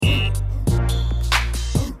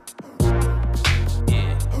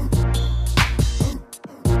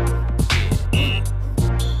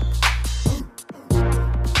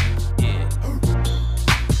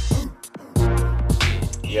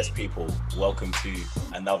welcome to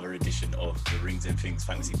another edition of the Rings and Things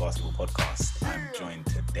Fantasy Basketball Podcast. I'm joined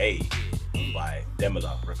today by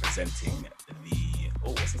Demola, representing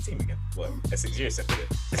what's his team again? What? Essex Eurostep,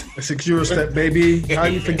 is it? Essex Eurostep, baby. How are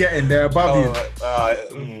you forgetting? They're above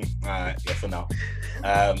you. Yeah, for now.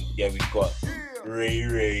 We've got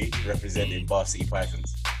Ray representing Bath City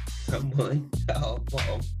Pythons. Come on. Oh,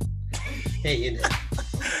 bottom. Hey, in it.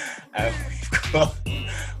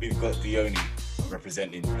 We've got Dione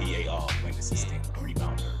representing PAR when assisting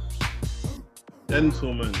rebounder.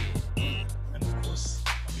 Gentlemen. And of course,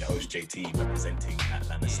 I'm your host JT representing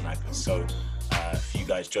Atlanta Snipers. So, for you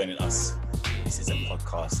guys joining us, this is a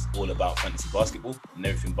podcast all about fantasy basketball and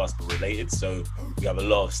everything basketball related. So we have a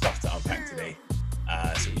lot of stuff to unpack today.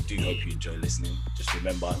 So we do hope you enjoy listening. Just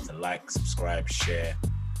remember to like, subscribe, share,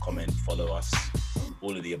 comment, follow us,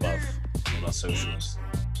 all of the above, all our socials,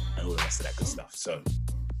 and all the rest of that good stuff. So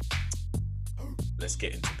let's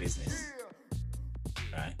get into business.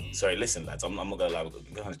 All right. Sorry, listen, lads. I'm not gonna lie. We're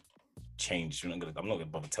gonna change. I'm not gonna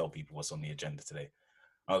bother tell people what's on the agenda today.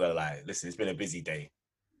 I'm not gonna lie. Listen, it's been a busy day.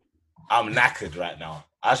 I'm knackered right now.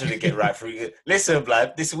 I should get right through it. Listen,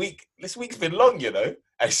 blood. This week's been long, you know.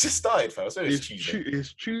 And it's just started, fam. So it's Tuesday.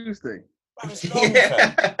 It's Tuesday. Man, it's long,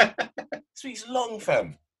 fam. This week's long,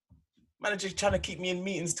 fam. Manager's trying to keep me in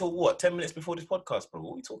meetings till what? 10 minutes before this podcast, bro.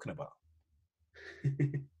 What are we talking about?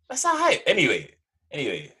 That's all right. Anyway,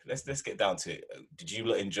 let's get down to it. Did you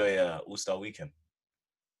lot enjoy All-Star Weekend?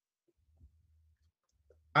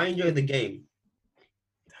 I enjoyed the game.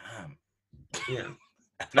 Damn. Yeah.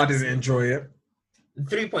 I didn't enjoy it.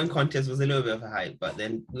 The 3-point contest was a little bit of a hype, but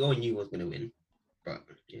then we all knew who was going to win. But,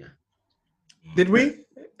 yeah. Did we?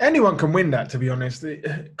 Anyone can win that, to be honest.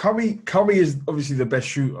 Curry is obviously the best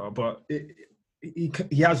shooter, but he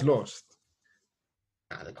has lost.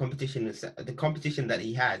 The competition that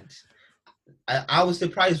he had, I was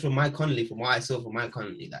surprised from Mike Conley, from what I saw from Mike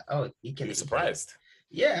Conley, that he can. You were surprised?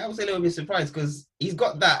 Yeah, I was a little bit surprised because he's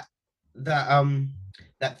got that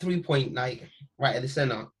 3-point like right at the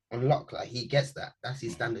center on lock. Like he gets that. That's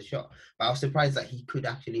his standard shot. But I was surprised that he could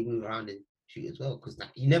actually move around and shoot as well, because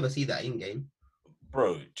you never see that in game.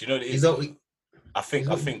 Bro, do you know what it is? I think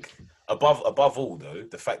above all though,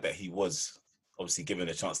 the fact that he was obviously given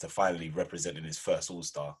a chance to finally represent in his first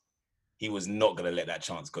All-Star, he was not gonna let that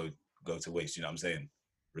chance go to waste. You know what I'm saying?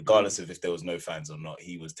 Regardless of if there was no fans or not,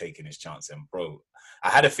 he was taking his chance. And bro, I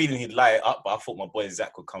had a feeling he'd light it up, but I thought my boy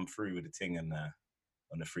Zach would come through with the thing and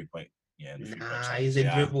on the 3-point. Yeah, he's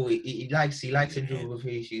a dribble. He likes a dribble with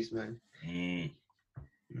his shoes, man.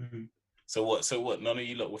 So what? None of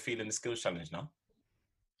you lot were feeling the skills challenge now?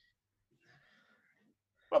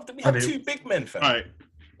 Bro, we had two big men, fam. All right.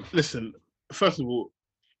 Listen, first of all,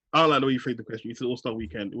 I don't like the way you phrased the question. You said All-Star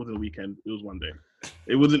Weekend. It wasn't a weekend. It was one day.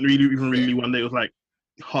 It wasn't really one day. It was like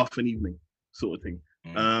half an evening sort of thing.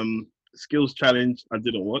 Skills challenge, I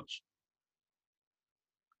didn't watch.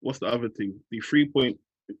 What's the other thing? The 3-point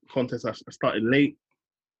contest, I started late.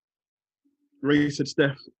 Ray said,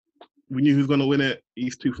 Steph, we knew he was going to win it.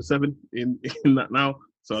 He's 2 for 7 in that now.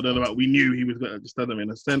 So I don't know about we knew he was going to just tell them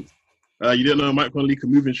in a sense. You didn't know Mike Conley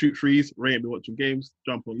can move and shoot threes. Ray ain't been watching games.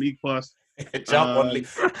 Jump on League Pass. Jump on League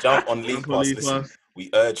Pass. Listen,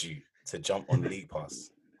 we urge you to jump on League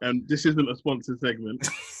Pass. And this isn't a sponsored segment.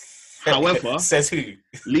 However, says who?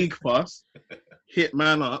 League Pass, hit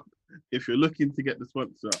man up. If you're looking to get the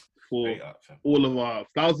sponsor for all of our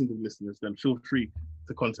thousands of listeners, then feel free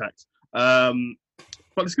to contact. But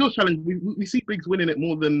the skills challenge, we see bigs winning it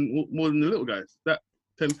more than the little guys. That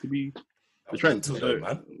tends to be the trend. So,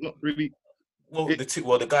 man. Not really. Well,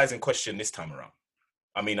 the guys in question this time around.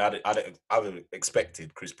 I mean, I'd have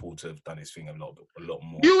expected Chris Paul to have done his thing a lot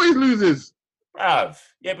more. He always loses. Bruv.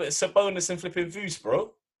 Yeah, but it's Sabonis and flipping Vooch,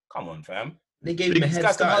 bro. Come on, fam. They gave him a head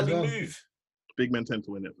start start as well. move. Big men tend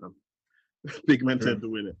to win it, fam. Big men tend to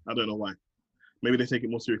win it. I don't know why. Maybe they take it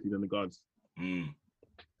more seriously than the guards.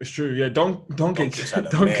 It's true. Yeah, don't get.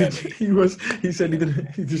 He said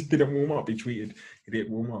he just didn't warm up. He tweeted he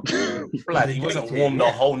didn't warm up. Blood, he wasn't warm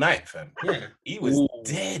the whole night, fam. Yeah. He was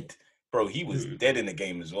dead. Bro, he was dead in the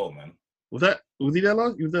game as well, man. Was he there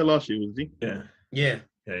last? He was there last year, was he? Yeah,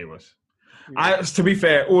 he was. To be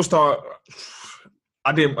fair, All-Star,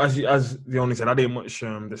 I didn't, as the only said, I didn't watch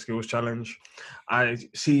the skills challenge. I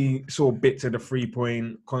saw bits of the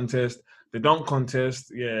 3-point contest. The dunk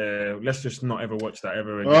contest, yeah, let's just not ever watch that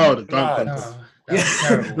ever again. Oh, the dunk contest.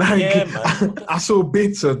 Terrible. Man. I saw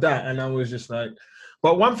bits of that and I was just like,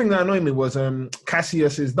 but one thing that annoyed me was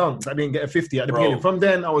Cassius's dunk. I didn't get a 50 at the beginning. From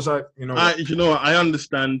then, I was like, you know what? I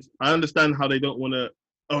understand how they don't want to,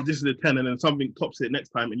 this is a 10 and then something tops it next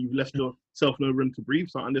time and you've left yourself no room to breathe.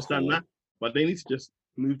 So I understand that. But they need to just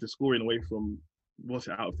move the scoring away from what's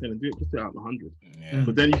it out of 10 and do it just out of 100. Yeah.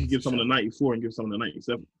 But then you can give someone a 94 and give someone a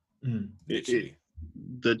 97. Literally.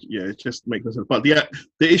 It just makes no sense. But the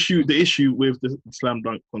issue with the slam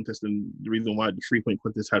dunk contest and the reason why the 3-point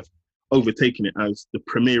contest has overtaken it as the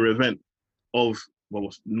premier event of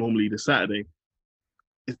what's normally the Saturday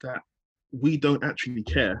is that we don't actually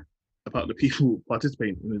care about the people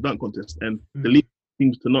participating in the dunk contest, and the league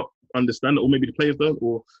seems to not understand it, or maybe the players don't,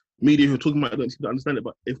 or media who are talking about it don't seem to understand it.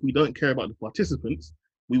 But if we don't care about the participants,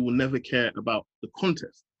 we will never care about the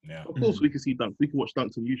contest. Yeah. Of course, we can see dunks. We can watch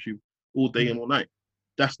dunks on YouTube all day and all night.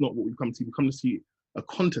 That's not what we've come to see. We come to see a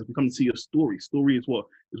contest. We come to see a story. Story is what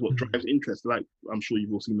drives interest. Like, I'm sure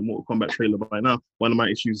you've all seen the Mortal Kombat trailer by now. One of my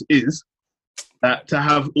issues is that to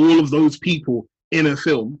have all of those people in a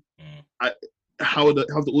film, how's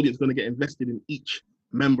the audience going to get invested in each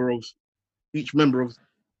member of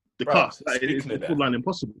the cast? It's borderline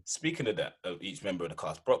impossible. Speaking of that, of each member of the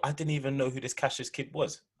cast, bro, I didn't even know who this Cassius kid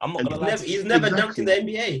was. I'm not gonna lie. He's never dunked in the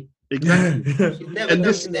NBA. Exactly. He's never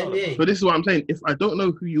dunked in the NBA. But this is what I'm saying. If I don't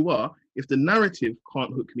know who you are, if the narrative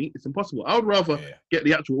can't hook me, it's impossible. I would rather get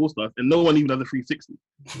the actual All-Stars and no one even has a 360.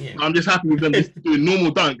 Yeah. I'm just happy with them just doing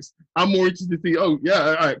normal dunks. I'm more interested to see, all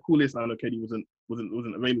right, cool, this. I know KD wasn't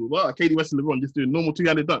available. Well, KD West and LeBron just doing normal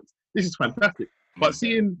two-handed dunks. This is fantastic. But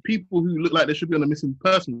seeing people who look like they should be on a missing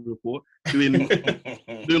person report doing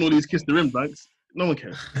all these kiss the rim dunks, no one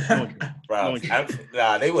cares. Bro,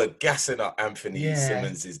 they were gassing up Anthony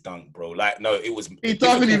Simmons' dunk, bro. Like, no, it was. He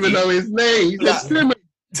doesn't even know his name. He's Simmons.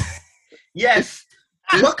 Yes.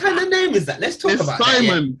 What kind of name is that? Let's talk about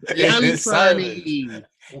Simon. that. It's Simon.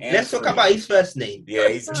 Let's talk about his first name. Yeah,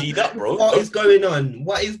 he's G'd up, bro. What is going on?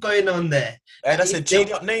 What is going on there? Hey, that's a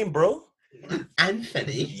G'd up name, bro.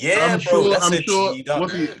 Anthony? Yeah, bro. That's a G'd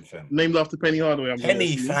up name, fam. Named after Penny Hardaway.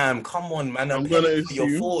 Penny, fam. Come on, man. I'm gonna for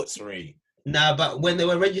your thoughts, Ray. Nah, but when they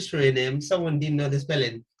were registering him, someone didn't know the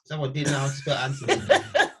spelling. Someone didn't know how to spell Anthony.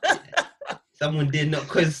 Someone did not,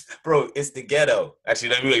 because bro, it's the ghetto. Actually,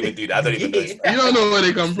 let me not even do that. I don't even know. You don't know where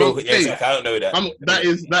they come from. Bro, yeah, exactly. I don't know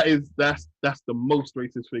that. That's the most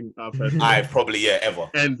racist thing I've heard. I've probably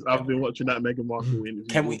ever. And I've been watching that Meghan Markle interview.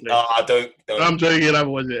 Can we? Don't. I'm joking. I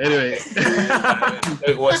haven't watched it anyway.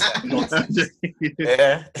 Don't watch that nonsense.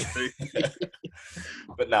 Yeah.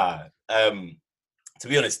 But nah. To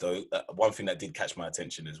be honest though, one thing that did catch my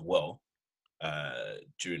attention as well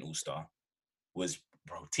during All Star was,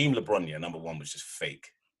 bro, Team LeBron, number one was just fake.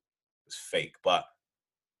 It was fake. But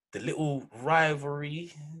the little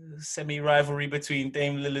rivalry, semi-rivalry between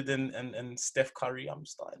Dame Lillard and Steph Curry, I'm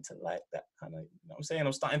starting to like that kind of, you know what I'm saying?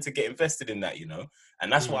 I'm starting to get invested in that, you know?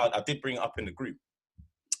 And that's why I did bring it up in the group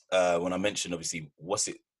when I mentioned, obviously, what's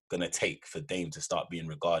it going to take for Dame to start being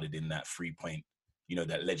regarded in that 3-point, you know,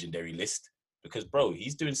 that legendary list? Because, bro,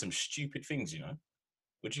 he's doing some stupid things, you know?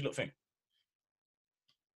 What do you lot think?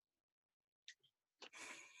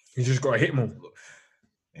 He's just got to hit more.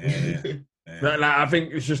 Yeah. Like, I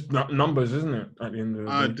think it's just numbers, isn't it? At the end of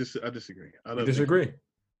the day. I disagree.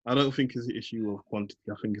 I don't think it's an issue of quantity.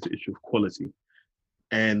 I think it's an issue of quality.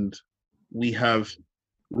 And we have,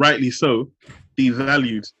 rightly so,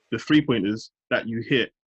 devalued the 3-pointers that you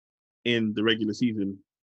hit in the regular season,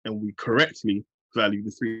 and we correctly value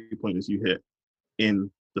the 3-pointers you hit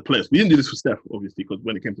in the playoffs. We didn't do this for Steph, obviously, because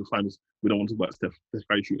when it came to the finals, we don't want to talk about Steph. That's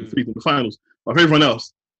very true. Threes in the finals. But for everyone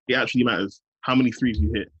else, it actually matters how many threes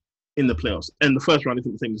you hit in the playoffs. And the first round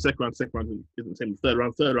isn't the same as the second round isn't the same as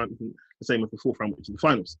the third round isn't the same as the fourth round, which is the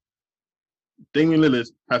finals. Damian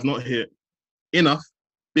Lillard has not hit enough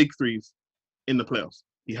big threes in the playoffs.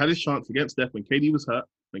 He had his chance against Steph when KD was hurt,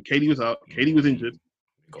 when KD was out, KD was injured.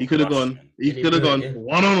 He could have gone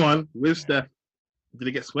one-on-one with Steph. Did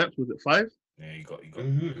it get swept? Was it 5? Yeah, you got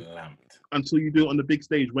lamped. Until you do it on the big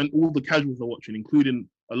stage when all the casuals are watching, including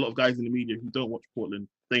a lot of guys in the media who don't watch Portland,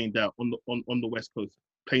 staying down on the West Coast,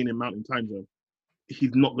 playing in Mountain Time Zone.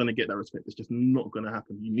 He's not going to get that respect. It's just not going to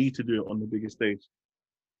happen. You need to do it on the biggest stage.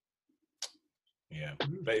 Yeah,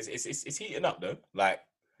 but it's heating up though. Like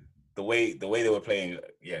the way they were playing.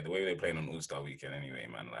 Yeah, the way they were playing on All Star Weekend. Anyway,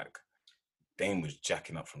 man. Like Dame was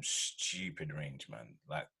jacking up from stupid range, man.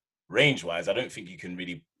 Like range wise, I don't think you can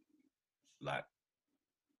really like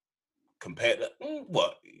compare that.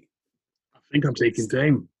 What? I think I'm taking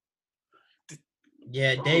Dame.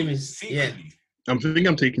 Yeah, Dame is. Yeah. I'm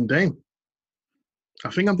taking Dame. I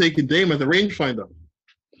think I'm taking Dame as a rangefinder.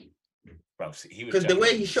 Because the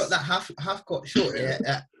way he shot that half court shot,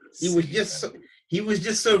 he was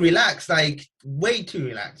just so relaxed, like way too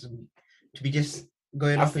relaxed to be just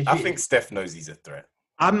going up and shooting. I think Steph knows he's a threat.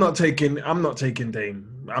 I'm not taking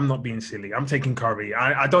Dame. I'm not being silly. I'm taking Curry.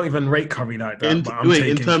 I don't even rate Curry like that. But I'm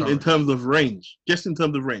taking Curry. in terms of range, just in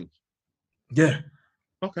terms of range. Yeah.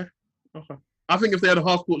 Okay. I think if they had a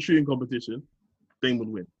half-court shooting competition, Dame would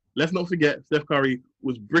win. Let's not forget, Steph Curry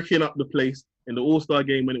was bricking up the place in the All-Star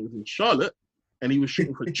game when it was in Charlotte, and he was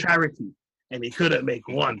shooting for charity, and he couldn't make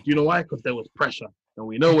one. Do you know why? Because there was pressure, and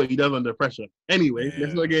we know what he does under pressure. Anyway,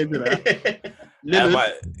 let's not get into that.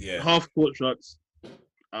 Lillard, half-court shots.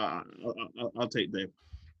 I'll take Dame.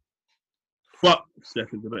 But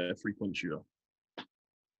Steph is the better three-point shooter.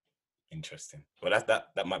 Interesting. Well,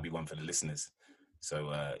 that might be one for the listeners.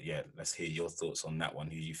 So, let's hear your thoughts on that one.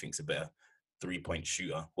 Who you think's a better three-point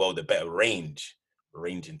shooter? Well, the better range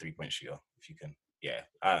in three-point shooter, if you can. Yeah,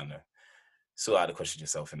 I don't know. Sort out the question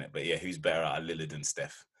yourself, innit? But yeah, who's better out of Lillard and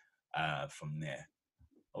Steph from there?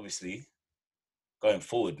 Obviously, going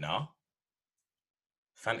forward now,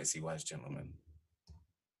 fantasy-wise, gentlemen,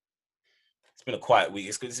 it's been a quiet week.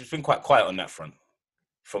 It's been quite quiet on that front,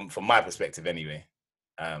 from my perspective anyway.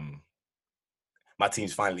 My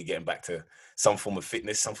team's finally getting back to some form of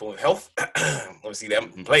fitness, some form of health. Obviously, they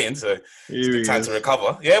haven't been playing, so it's good time to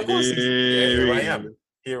recover. Yeah, of course. Here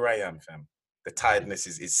I am, fam. The tiredness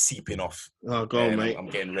is seeping off. Oh, go on, mate. I'm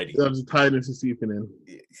getting ready. The tiredness is seeping in.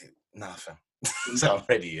 Nah, fam. So I'm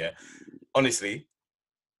ready, yeah. Honestly,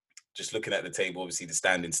 just looking at the table, obviously, the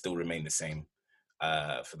standings still remain the same.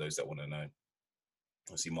 For those that want to know.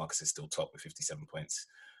 Obviously, Marcus is still top with 57 points.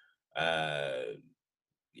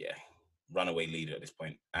 Runaway leader at this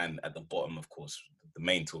point. And at the bottom, of course, the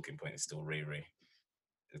main talking point is still Ray.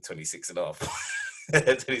 The 26.5.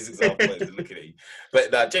 26.5 points looking at you.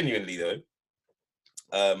 But genuinely, though,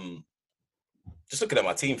 just looking at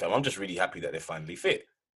my team, fam, I'm just really happy that they're finally fit.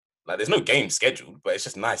 Like, there's no game scheduled, but it's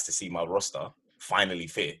just nice to see my roster finally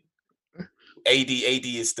fit. AD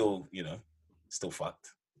is still, still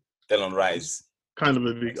fucked. Delon Wright is... kind of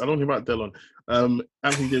a big... I don't know about Delon.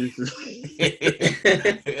 Anthony Davis is...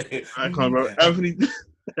 I can't remember.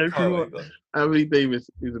 Anthony Davis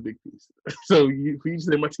is a big piece. So for you to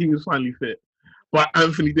say my team is finally fit, but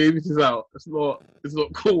Anthony Davis is out. It's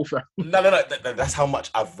not cool, fam. No. That's how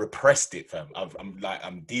much I've repressed it, fam.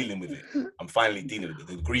 I'm dealing with it. I'm finally dealing with it.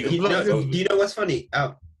 The grievance. Do you know what's funny?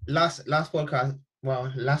 Last podcast,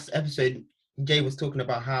 last episode, Jay was talking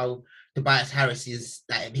about how Tobias Harris is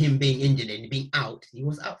like him being injured and being out. He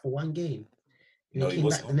was out for one game. No, he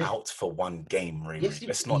wasn't out for one game, Ray. Yes,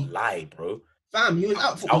 let's not lie, bro. Fam, he was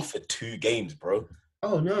out for 2 games, bro.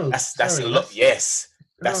 Oh no, that's a lot. Yes,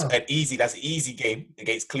 that's an easy game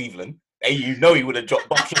against Cleveland. Hey, he would have dropped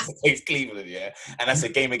buckets against Cleveland, yeah. And that's a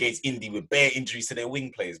game against Indy with bare injuries to their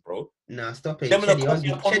wing players, bro. Nah, stop it.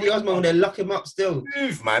 Cedi Osman, they lock him up still.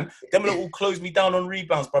 Move, man. Them will all close me down on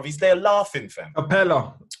rebounds, bruv. He's there laughing, fam.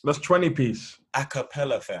 Acapella. That's 20 piece.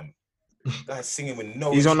 Acapella, fam. Guy's singing with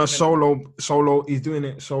no... He's on a solo. He's doing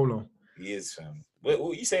it solo. He is, fam. What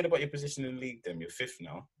are you saying about your position in the league, then? You're 5th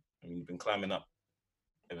now. I mean, you've been climbing up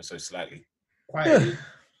ever so slightly. Quietly. Yeah.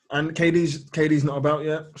 And KD's not about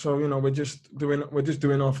yet, so we're just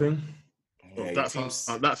doing our thing. Yeah,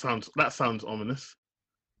 that sounds ominous.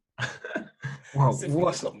 Wow,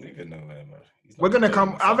 what's not moving nowhere, man? We're gonna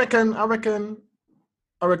come. I reckon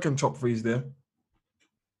top 3's there.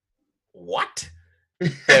 What?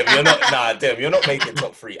 Dem, you're not making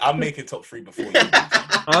top 3. I'm making top 3 before you do.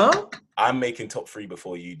 Huh? I'm making top 3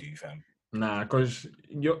 before you do, fam. Nah, because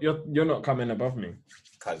you're not coming above me.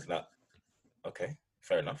 Cause that. Okay.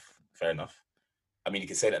 Fair enough. I mean, you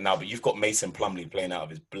can say that now, but you've got Mason Plumlee playing out of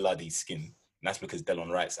his bloody skin. And that's because Delon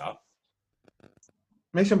Wright's out.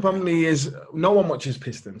 Mason Plumlee is... No one watches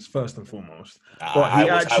Pistons, first and foremost. But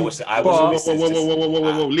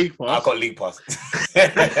Whoa, League Pass. I've got League Pass.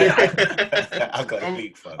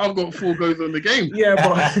 I've got 4 goals on the game. Yeah,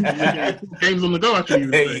 but... games on the go, actually.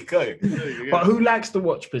 There you go. But who likes to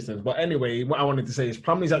watch Pistons? But anyway, what I wanted to say is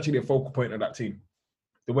Plumlee's actually a focal point of that team.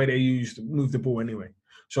 The way they move the ball anyway.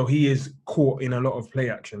 So he is caught in a lot of play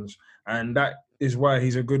actions. And that is why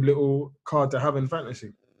he's a good little card to have in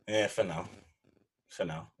fantasy. Yeah, for now.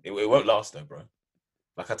 It won't last though, bro.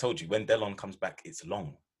 Like I told you, when Delon comes back, it's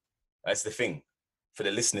long. That's the thing. For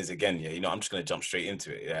the listeners again, yeah, I'm just going to jump straight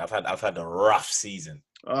into it. Yeah, I've had a rough season.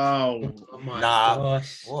 Oh my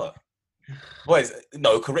gosh. What? Boys,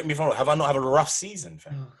 no, correct me if I'm wrong. Have I not had a rough season,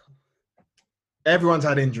 fam? Everyone's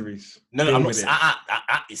had injuries. No, I'm not.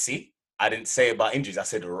 You see, I didn't say about injuries. I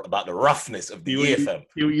said about the rough-ness of the year, fam.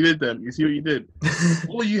 See what you did then? You see what you did?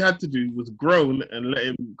 All you had to do was groan and let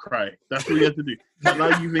him cry. That's what you had to do. But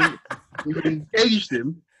now you've engaged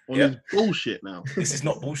him on his bullshit now. This is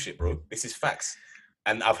not bullshit, bro. This is facts.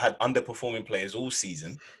 And I've had underperforming players all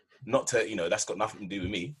season. not to, you know, that's got nothing to do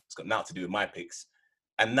with me. It's got nothing to do with my picks.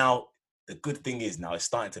 And now the good thing is now it's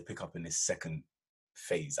starting to pick up in this second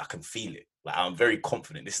phase. I can feel it. Like, I'm very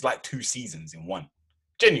confident. This is like 2 seasons in one.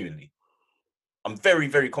 Genuinely. I'm very,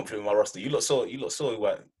 very confident in my roster. You lot saw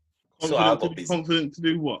what. So I got busy. Confident to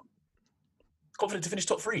do what? Confident to finish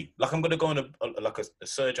top 3. Like, I'm gonna go on a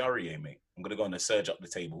Serge Aurier, mate. I'm gonna go on a Serge up the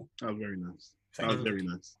table. That was very nice. Thank That was you. very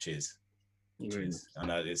nice. Cheers. Very nice. I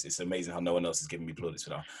know it's amazing how no one else is giving me plaudits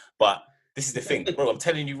for that. But this is the thing, bro. I'm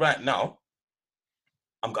telling you right now.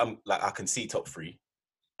 I'm like, I can see top 3.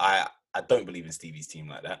 I don't believe in Stevie's team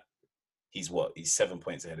like that. He's 7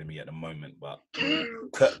 points ahead of me at the moment. But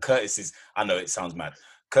Curtis is. I know it sounds mad.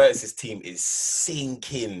 Curtis's team is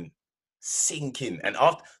sinking. And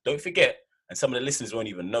after, don't forget, and some of the listeners won't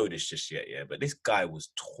even know this just yet, yeah. But this guy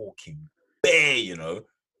was talking bare, you know.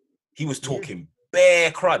 He was talking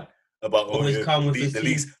bare crud about the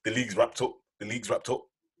league's wrapped up. The league's wrapped up.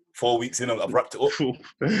 4 weeks in, I've wrapped it up.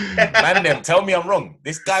 Man, them, tell me I'm wrong.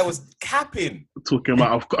 This guy was capping. Talking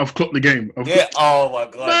about I've clocked the game. Oh my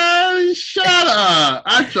god. Man, shut up.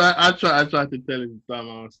 I try to tell him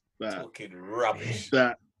dumbass that Talking rubbish.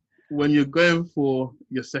 that when you're going for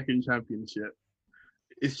your second championship,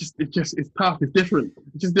 it's tough. It's different.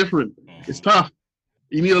 It's just different. It's tough.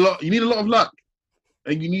 You need a lot of luck,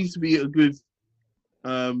 and you need to be a good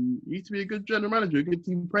general manager, a good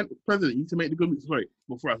team president. You need to make the good moves. Sorry,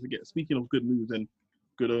 before I forget. Speaking of good moves and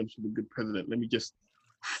good ownership and good president, let me just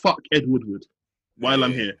fuck Ed Woodward while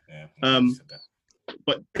I'm here.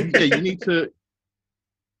 But yeah,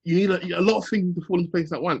 you need a lot of things to fall into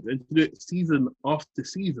place at once, and to do it season after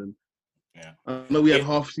season. Yeah. I know we had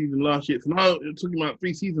half season last year, so now we're talking about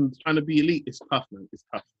 3 seasons trying to be elite. It's tough, man. It's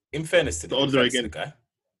tough. In fairness to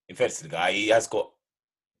the guy, he has got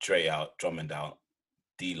Dre out, Drummond out,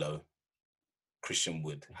 D'Lo, Christian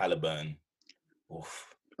Wood, Halliburton.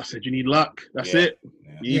 Oof. I said you need luck. That's it.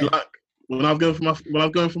 Yeah. You need luck. When I was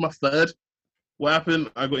going for my third, what happened?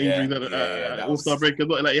 I got injuries at All-Star break.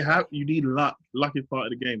 You need luck. Luck is part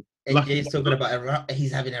of the game. AJ's talking about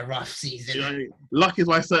he's having a rough season. You know, luck is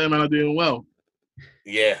why certain men are doing well.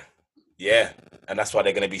 Yeah. And that's why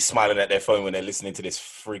they're going to be smiling at their phone when they're listening to this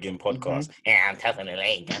frigging podcast. Mm-hmm. Yeah, I'm tough in the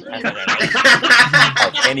league.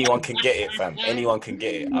 Anyone can get it, fam. Anyone can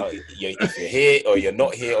get it. If you're here or you're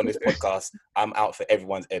not here on this podcast, I'm out for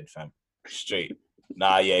everyone's head, fam. Straight.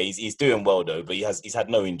 Nah, yeah, he's doing well though, but he's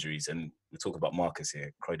had no injuries. And we talk about Marcus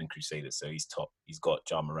here, Croydon Crusaders, so he's top. He's got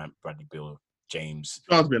Ja Morant, Bradley Beal, James,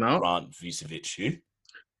 Ja's been out. Grant, Vucevic. Who?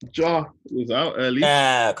 Ja was out early.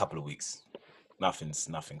 A couple of weeks.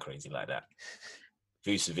 Nothing crazy like that.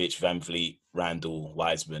 Vucevic, Van Vliet, Randall,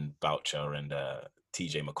 Wiseman, Boucher, and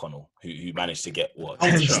TJ McConnell, who managed to get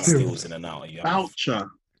steals in and out. Boucher.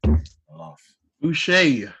 Laugh.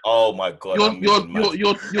 Boucher. Oh my god!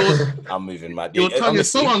 I'm moving mad. Your tongue is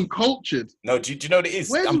so uncultured. No, do you know what it is?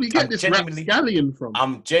 Where do we get this rapscallion from?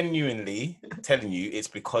 I'm genuinely telling you, it's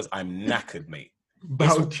because I'm knackered, mate.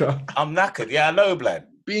 Boucher. I'm knackered. Yeah, I know, blood.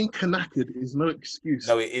 Being knackered is no excuse.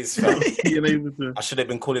 No, it is. Being able to... I should have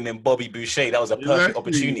been calling him Bobby Boucher. That was a perfect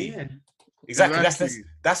opportunity. Yeah. Exactly.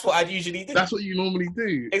 That's what I'd usually do. That's what you normally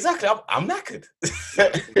do. Exactly. I'm knackered.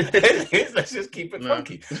 Let's just keep it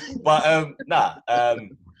funky. But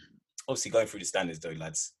obviously going through the standards though,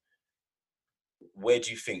 lads. Where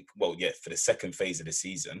do you think? Well, yeah, for the second phase of the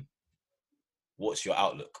season, what's your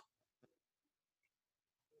outlook?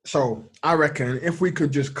 So I reckon if we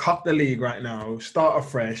could just cut the league right now, start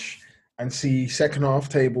afresh, and see second half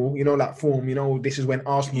table, that form. This is when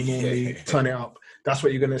Arsenal normally turn it up. That's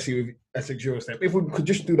what you're going to see with Essex Eurostep. If we could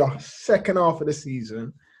just do the second half of the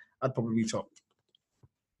season, I'd probably be top.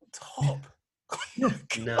 Top?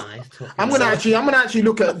 Nice. I'm gonna actually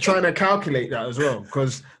look at trying to calculate that as well,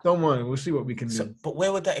 because don't worry, we'll see what we can do. But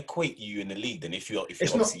where would that equate you in the league then? If you're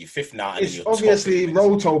obviously fifth now, and it's obviously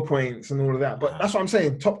roto points and all of that. But that's what I'm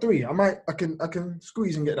saying. Top 3. I can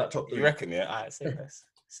squeeze and get that top 3. You reckon? Yeah. All right, say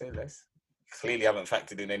less. Clearly, haven't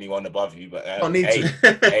factored in anyone above you, but I need to.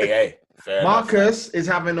 Hey. Fair Marcus is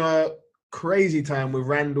having a crazy time with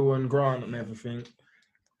Randall and Grant and everything.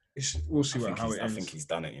 We'll see how it ends. I think he's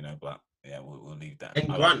done it, but. Yeah, we'll leave that. And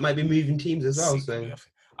Grant might be moving teams as well. So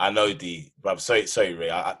I know bruv. Sorry,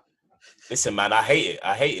 Ray. Listen, man. I hate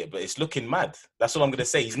it, but it's looking mad. That's all I'm gonna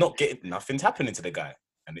say. He's not getting nothing's happening to the guy,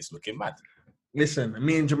 and it's looking mad. Listen,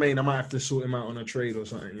 me and Jermaine, I might have to sort him out on a trade or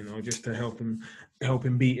something, just to help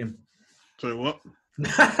him beat him. Sorry, what?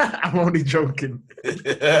 I'm only joking.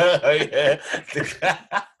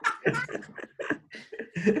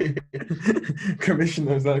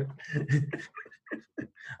 Commissioner's like.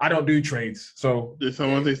 I don't do trades, so Did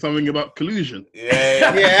someone say something about collusion?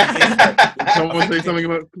 Yeah. Did someone say something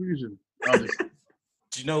about collusion? Do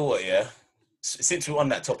you know what? Yeah, since we're on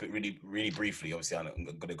that topic, really, really briefly. Obviously, I'm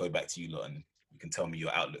going to go back to you lot, and you can tell me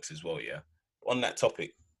your outlooks as well. Yeah, on that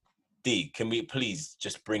topic, D, can we please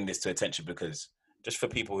just bring this to attention, because just for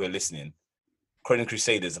people who are listening, Croydon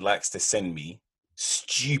Crusaders likes to send me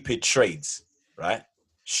stupid trades, right?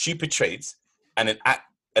 Stupid trades, and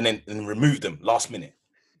then remove them last minute.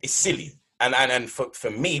 It's silly. And for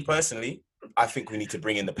me personally, I think we need to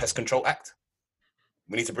bring in the Pest Control Act.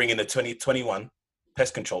 We need to bring in the 2021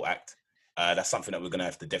 Pest Control Act. That's something that we're gonna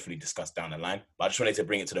have to definitely discuss down the line. But I just wanted to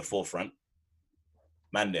bring it to the forefront.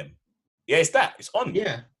 Man, them. Yeah, it's that. It's on.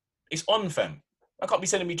 Yeah. It's on, fam. I can't be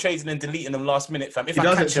sending me trades and then deleting them last minute, fam. If he I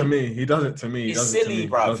does it catch to him, me. He does it to me. He it's does it to silly, me.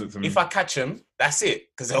 bro. He does it to me. If I catch him, that's it.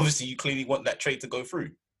 Because obviously you clearly want that trade to go through.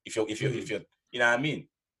 If you're, you know what I mean.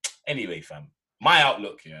 Anyway, fam, my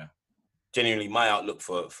outlook, yeah, genuinely, my outlook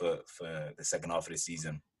for the second half of the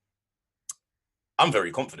season, I'm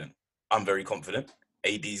very confident.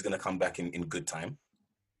 AD is gonna come back in good time.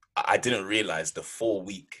 I didn't realize the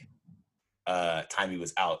 4-week time he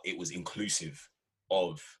was out, it was inclusive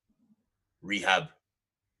of rehab,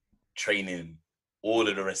 training, all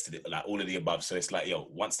of the rest of it, like all of the above. So it's like, yo,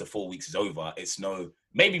 once the 4 weeks is over, it's no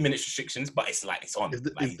maybe minutes restrictions, but it's like it's on.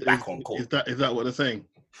 He's back on court. Is that what they're saying?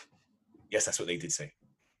 Yes, that's what they did say.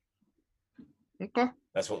 Okay.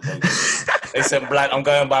 That's what Vogue said. They said, "Black." I'm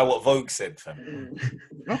going by what Vogue said, fam.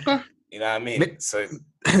 Okay. You know what I mean? So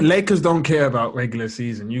Lakers don't care about regular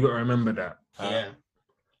season. You got to remember that. Yeah.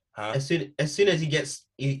 Huh? As soon as he gets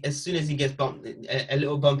bumped, a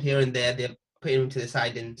little bump here and there, they're putting him to the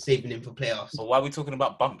side and saving him for playoffs. So why are we talking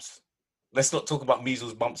about bumps? Let's not talk about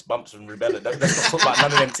measles, bumps, and rubella. Let's not talk about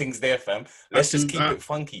none of them things there, fam. Let's just keep it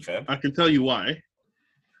funky, fam. I can tell you why.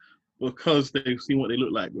 Because they've seen what they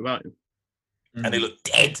look like without him. And they look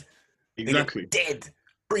dead. Exactly. They look dead.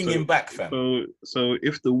 Bring him back, fam. So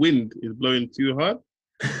if the wind is blowing too hard,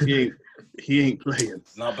 he ain't playing.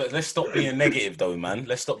 No, but let's stop being negative, though, man.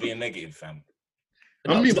 Let's stop being negative, fam.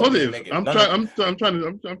 I'm being positive. negative. I'm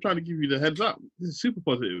trying to give you the heads up. This is super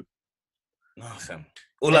positive. No, fam.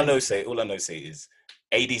 All I know say is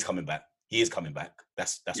AD's coming back. He is coming back.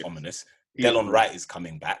 That's yes. Ominous. Yeah. Delon Wright is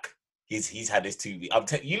coming back. He's had his 2 weeks. I'm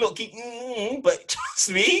telling you, look, but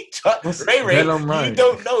trust me, Ray,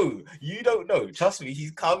 you don't know. Trust me,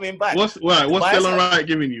 he's coming back. What's Delon Wright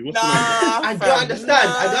giving you? I don't understand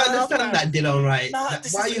that Delon Wright. Why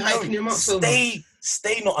are you hyping him up so much?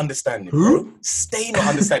 Stay not understanding, bro. Stay not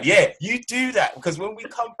understanding. Yeah, you do that because when we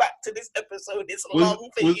come back to this episode, it's long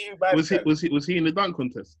for you, man. Was he in the dunk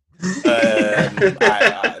contest?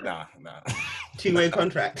 Nah. 2-way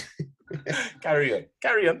contract. Carry on.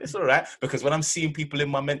 It's all right. Because when I'm seeing people in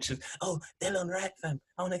my mentions, oh, Delon Wright, fam.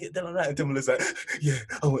 I want to get Delon Wright. And Dimmer's like, yeah,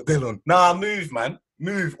 I want Delon. Nah, move, man.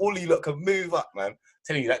 Move. All you lot can move up, man. I'm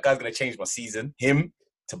telling you, that guy's going to change my season. Him,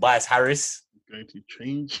 Tobias Harris. Going to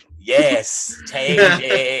change? Yes, change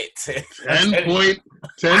it.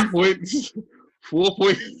 10 points, 4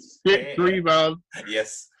 points, 6 rebounds.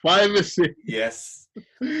 Yes. 5 assists. Yes.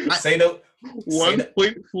 Say no.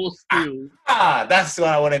 1.4 steals. That's what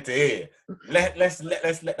I wanted to hear. Let's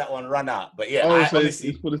let that one run out. But yeah, honestly,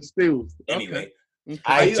 it's for the steals. Anyway, okay.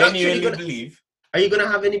 I genuinely believe. Are you gonna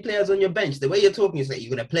have any players on your bench? The way you're talking is like you're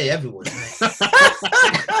gonna play everyone.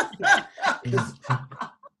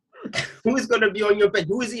 Who is gonna be on your bench?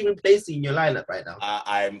 Who is even placing in your lineup right now?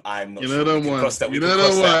 I'm not. You sure. know We can cross that bridge.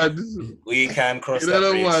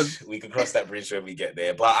 We can cross that bridge when we get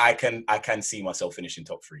there. But I can see myself finishing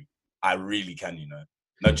top 3. I really can, you know.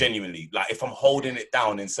 No, genuinely. Like, if I'm holding it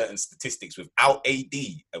down in certain statistics without AD,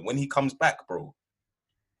 and when he comes back, bro,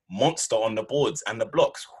 monster on the boards and the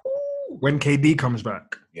blocks. Whoo. When KD comes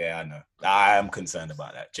back. Yeah, I know. I am concerned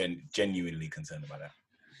about that. Genuinely concerned about that.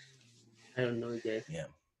 I don't know, Jay. Yeah.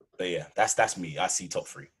 But yeah, that's me. I see top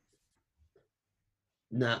 3.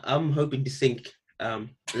 Nah, I'm hoping to sink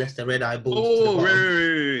Leicester Red Eye Bulls. Oh,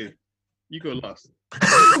 wait. You go last.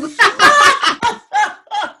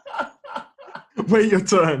 Wait your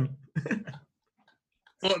turn.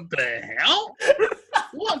 What the hell?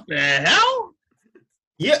 What the hell?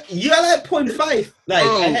 Yeah, you're like 0.5. Like,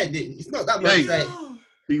 ahead. It's not that much. Like...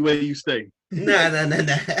 Be where you stay. Nah.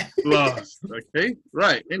 Last. Okay.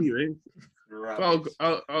 Right. Anyway. Right.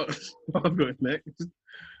 I'll go next.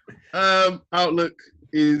 Outlook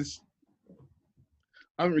is...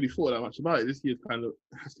 I haven't really thought that much about it. This year kind of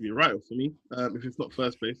has to be a write-off for me. If it's not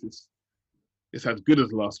first place, it's as good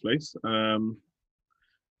as last place.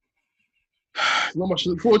 Not much to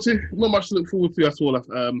look forward to. That's all.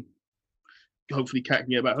 hopefully Cat can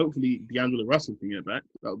get back. Hopefully D'Angelo Russell can get back.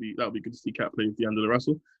 That'll be good to see Cat play with D'Angelo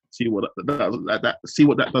Russell. See what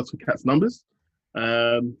that does for Cat's numbers.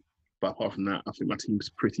 But apart from that, I think my team's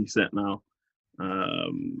pretty set now.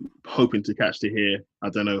 Hoping to catch here. I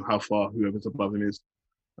don't know how far whoever's above him is,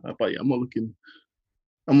 but yeah, I'm not looking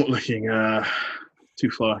too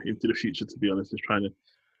far into the future, to be honest. Just trying to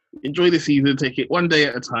enjoy the season, take it one day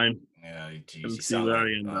at a time. Yeah, you sound like,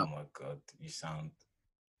 oh my god, you sound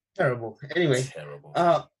terrible. Anyway, terrible.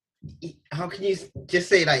 How can you just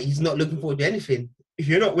say like he's not looking forward to anything if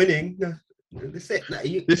you're not winning? No. That's it.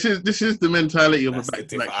 Like, this is the mentality of a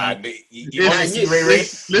back-to-back. You literally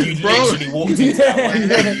walked into that one.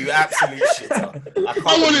 You absolute shitter. I can't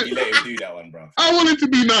believe you let him do that one, bro. I wanted to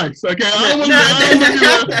be nice, okay?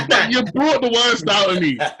 You brought the worst out of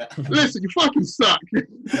me. Listen, you fucking suck,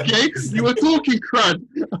 okay? You were talking crud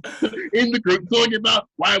in the group, talking about,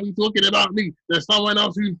 why are we talking about me? There's someone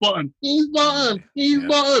else who's bottom. He's bottom.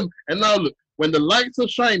 And now look, when the lights are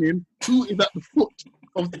shining, who is at the foot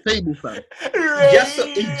of the table, fam?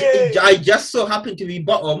 I just so happened to be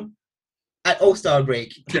bottom at All-Star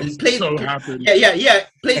break. Played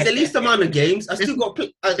the least amount of games. I still got.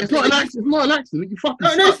 It's not an accident. You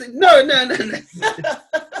fucking no.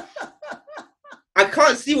 I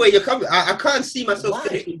can't see where you're coming. I can't see myself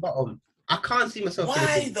finishing bottom. I can't see myself.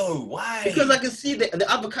 Why though? Why? Because I can see the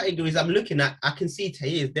other categories I'm looking at. I can see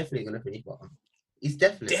Tahir is definitely going to finish bottom. He's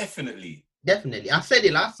definitely. I said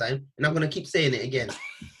it last time, and I'm gonna keep saying it again.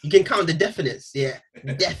 You can count the definites. Yeah,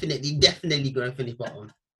 definitely gonna finish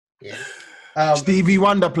bottom. Yeah. Stevie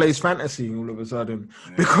Wonder plays fantasy all of a sudden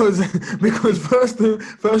because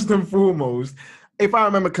first and foremost, if I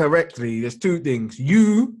remember correctly, there's two things.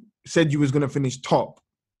 You said you was gonna finish top,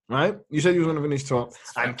 right? You said you was gonna finish top,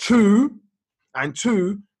 and two,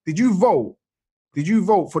 did you vote? Did you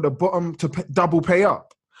vote for the bottom to double pay up?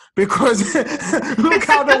 Because look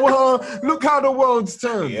how the world's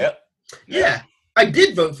turned. Yeah, I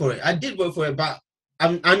did vote for it. But I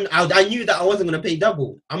knew that I wasn't going to pay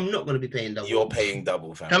double. I'm not going to be paying double. You're paying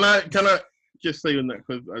double, fam. Can I just say on that,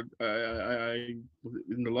 because I was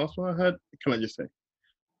it in the last one I heard? Can I just say,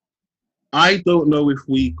 I don't know if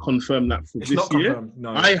we confirmed that for this year. Confirmed. No.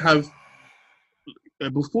 I have.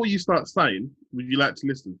 Before you start saying, would you like to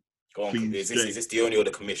listen? Go on, please, is this the only or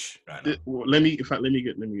the commish right now? Let me get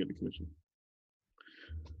the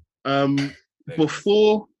commission.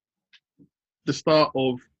 Before the start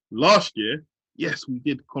of last year, yes, we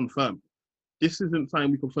did confirm. This isn't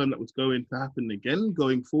something we confirmed that was going to happen again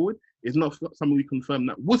going forward. It's not something we confirmed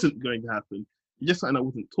that wasn't going to happen. It's just something that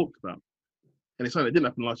wasn't talked about. And it's something that didn't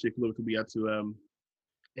happen last year because we had to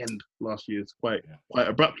end last year's quite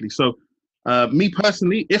abruptly. So me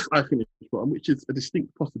personally, if I finish bottom, which is a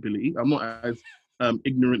distinct possibility, I'm not as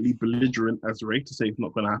ignorantly belligerent as Ray to say it's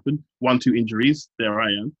not going to happen. 1-2 injuries, there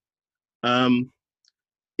I am.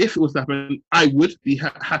 If it was to happen, I would be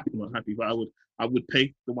happy. Not happy, but I would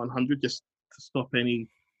pay the 100 just to stop any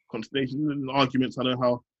conversations and arguments. I know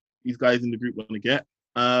how these guys in the group want to get.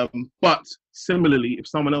 But similarly, if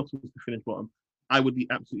someone else was to finish bottom, I would be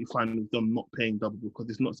absolutely fine with them not paying double because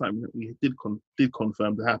it's not something that we did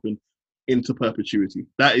confirm to happen into perpetuity.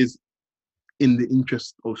 That is in the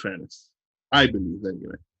interest of fairness, I believe,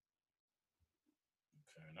 anyway.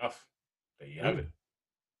 Fair enough. There you have it.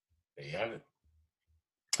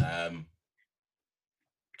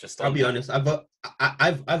 I'll be honest.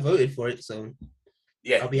 I voted for it, so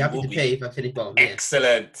yeah, I'll be happy to pay if I finish bottom.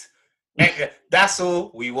 Excellent. Yeah. That's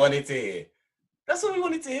all we wanted to hear.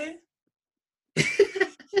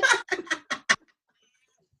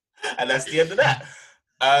 And that's the end of that.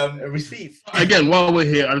 Receipts. Again, while we're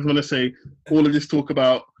here, I just want to say all of this talk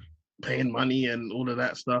about paying money and all of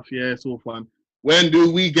that stuff. Yeah, it's all fun. When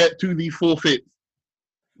do we get to the forfeits?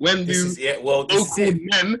 When do so-called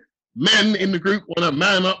men in the group want to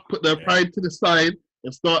man up, put their pride to the side,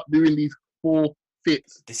 and start doing these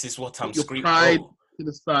forfeits? This is what I'm screaming. Pride to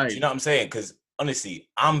the side. Do you know what I'm saying? Because honestly,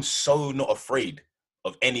 I'm so not afraid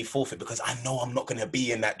of any forfeit because I know I'm not going to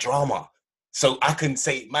be in that drama. So I can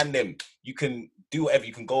say, man, you can do whatever.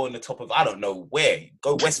 You can go on the top of, I don't know where.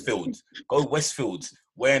 Go Westfield.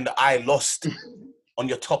 Wearing the I lost on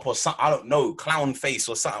your top or something. I don't know. Clown face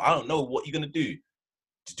or something. I don't know what you're going to do.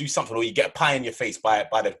 To do something, or you get a pie in your face by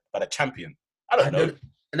the champion. I don't know.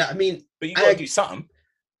 I mean, but you got to do something.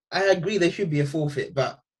 I agree there should be a forfeit,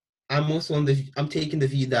 but I'm also I'm taking the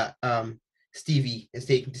view that Stevie is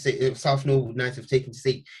taking to say, South Norwood Knights have taken to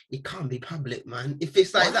say, it can't be public, man. If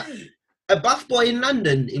it's like that. A buff boy in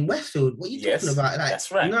London, in Westfield. What are you talking about? Like,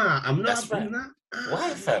 that's right. Nah, I'm not doing that.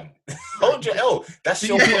 Why, fam? Hold your L. That's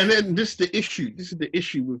your. And then this is the issue. This is the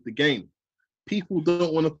issue with the game. people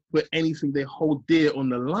don't want to put anything they hold dear on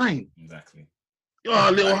the line. Exactly. Oh,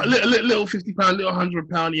 little £50, little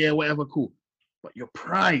 £100, yeah, whatever, cool. But your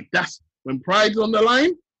pride, that's when pride's on the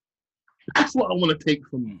line, that's what I want to take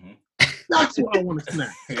from you. Mhm. That's what I want to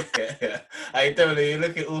snap. Yeah. I definitely, you're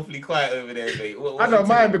looking awfully quiet over there, mate. I don't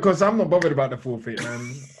mind because I'm not bothered about the forfeit,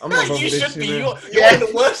 man. I'm not bothered. You should be. You know? You're one of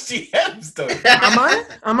the worst GMs, though.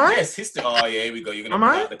 Am I? Yes, history. Oh, yeah, here we go. You're going to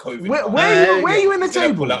pull out the COVID card. Where are you in the You're gonna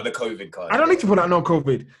table? pull out the COVID card. I don't need to pull out no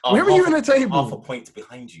COVID. Oh, Where are you in the table? Half a point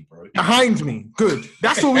behind you, bro. Behind me. Good.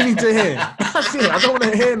 That's all we need to hear. That's it. I don't want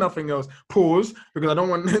to hear nothing else. Pause, because I don't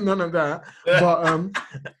want none of that. But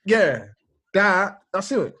yeah,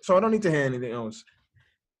 that's it. So I don't need to hear anything else.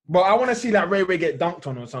 But I want to see that Ray get dunked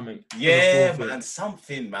on or something. Yeah, man,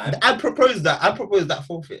 something, man. I propose that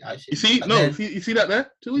forfeit, actually. You see? No, you see that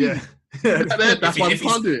there? Too easy. Yeah. That's why we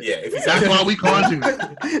can't do it. Yeah, that's why we can't do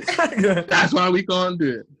it. That's why we can't do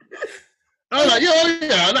it. I was like,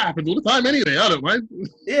 yeah, that happens all the time anyway. I don't mind.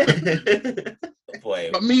 Yeah. Boy.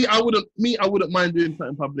 But I wouldn't mind doing something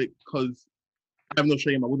in public because I have no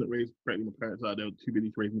shame. I wasn't raised correctly. My parents are too busy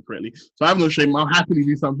to raise me correctly. So I have no shame. I'll happily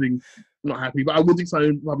do something. Not happy, but I would do something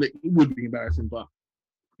in public. It would be embarrassing, but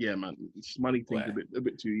yeah, man, it's money thing's a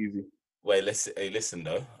bit too easy. Wait, listen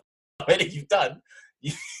though. What have you done?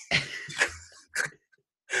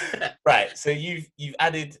 Right. So you've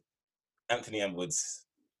added Anthony Edwards.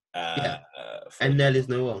 And Nerlens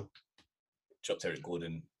Noel. Chopped Eric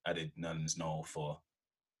Gordon. Added Nerlens Noel for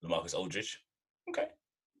LaMarcus Aldridge. Okay.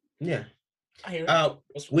 Yeah. I hear it.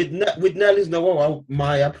 With Nerlens Noel,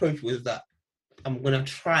 my approach was that I'm gonna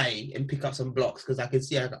try and pick up some blocks because I can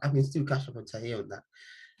see I can still catch up on Tahir on that.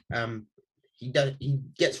 He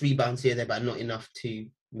gets rebounds here and there, but not enough to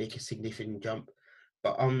make a significant jump.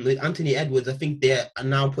 But with Anthony Edwards, I think they are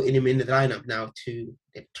now putting him in the lineup now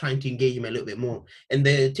they're trying to engage him a little bit more. And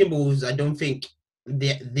the Timberwolves, I don't think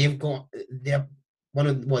they're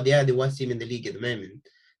the worst team in the league at the moment.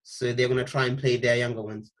 So they're gonna try and play their younger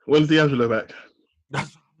ones. When's D'Angelo back?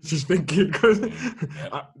 Just thinking, because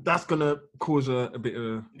that's gonna cause a bit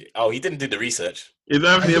of. Oh, he didn't do the research. He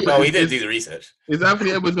didn't do the research. Is Anthony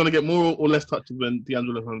Edwards gonna get more or less touches when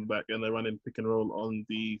D'Angelo comes back and they're running pick and roll on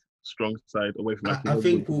the strong side away from? I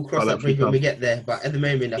think we'll cross that bridge when we get there. But at the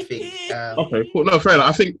moment, I think. Okay, cool. No, fair enough.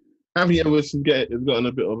 I think Anthony Edwards has gotten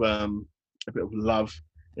a bit of love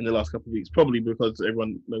in the last couple of weeks, probably because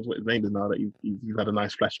everyone knows what his name is now that he's had a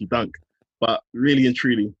nice flashy dunk. But really and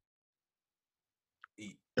truly.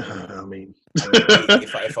 I mean,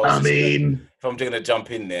 if I'm going to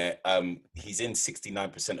jump in there, he's in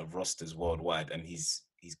 69% of rosters worldwide, and he's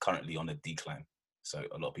currently on a decline. So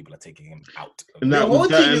a lot of people are taking him out. The whole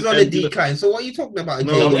team is on a decline. So what are you talking about?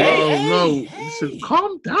 No. Listen,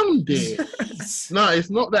 calm down, there. No, it's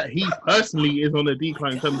not that he personally is on a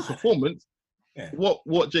decline in terms of performance. Yeah.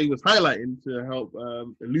 What Jay was highlighting to help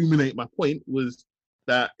illuminate my point was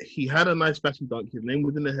that he had a nice flashy dunk. His name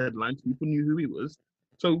was in the headlines. People knew who he was.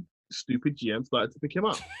 So stupid GM started to pick him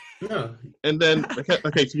up. No. And then,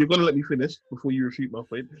 okay, so you're going to let me finish before you refute my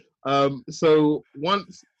point. So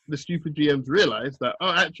once the stupid GMs realized that,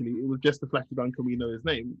 actually, it was just a flashy dunk and we know his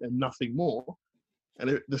name and nothing more.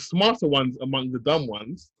 And the smarter ones among the dumb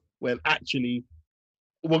ones went, actually,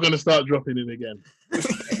 we're going to start dropping in again.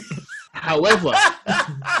 However,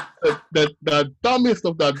 the dumbest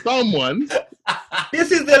of the dumb ones.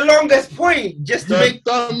 This is the longest point, just to make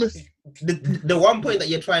dumbest. The one point that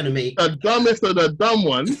you're trying to make. The dumbest of the dumb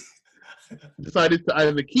ones decided to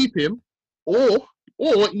either keep him or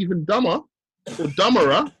even dumber or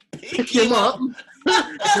dumberer, pick him up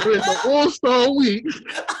during the All-Star week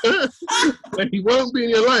when he won't be in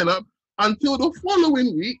your lineup until the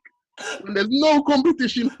following week when there's no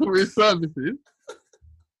competition for his services.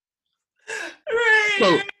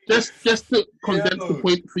 So just to condense the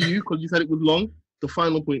point for you, because you said it was long, the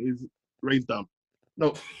final point is raised down.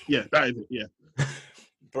 No, yeah, that is it, yeah.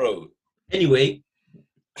 Bro. Anyway,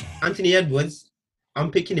 Anthony Edwards, I'm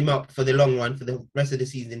picking him up for the long run for the rest of the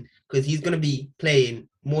season because he's going to be playing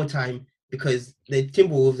more time because the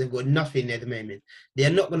Timberwolves have got nothing at the moment. They're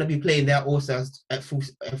not going to be playing their All-Stars at full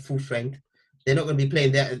strength. They're not going to be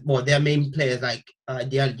playing their main players like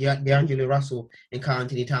D'Angelo Russell and Karl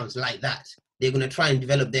Anthony Towns like that. They're going to try and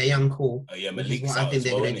develop their young core. Oh, yeah, Malik's what I think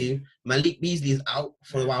they're going to do. Malik Beasley's out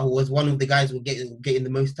for a while, who was one of the guys who were getting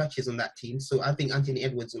the most touches on that team. So I think Anthony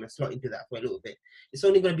Edwards is going to slot into that for a little bit. It's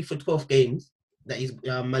only going to be for 12 games that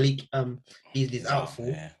Malik Beasley's out for.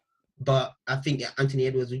 Yeah. But I think Anthony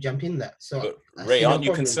Edwards will jump in that. So Ray, aren't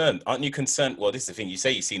you concerned? Aren't you concerned? Well, this is the thing. You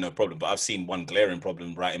say you see no problem, but I've seen one glaring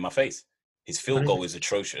problem right in my face. His field goal is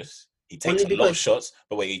atrocious. He takes a lot of shots,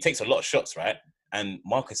 but he takes a lot of shots, right? And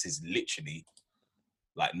Marcus is literally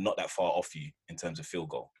like not that far off you in terms of field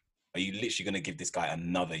goal? Are you literally going to give this guy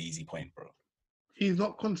another easy point, bro? He's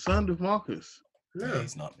not concerned with Marcus. No, Yeah,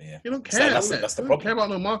 he's not. Yeah, He don't care. That's the He don't problem. care about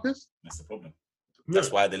no Marcus. That's the problem.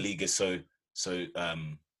 That's why the league is so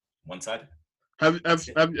one-sided. Have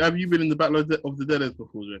you been in the battle of the Deadheads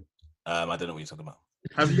before, Jay? I don't know what you're talking about.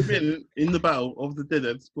 Have you been in the battle of the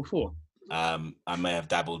Deadheads before? I may have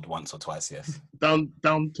dabbled once or twice, yes. Down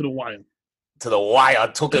to the wire. To the wire.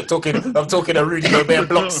 I'm talking a Rudy Gobert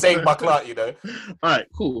block saying my clock, you know. All right,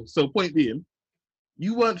 cool. So point being,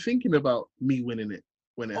 you weren't thinking about me winning it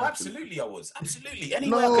when it happened. Absolutely I was. Absolutely.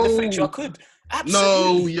 Any way I could affect you, I could.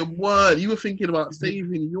 Absolutely. No, you weren't. You were thinking about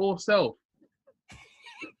saving yourself.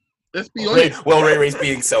 Let's be honest. Well, Ray's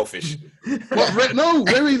being selfish. What? No,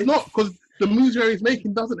 Ray's not, because the moves Ray's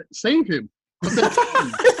making doesn't save him.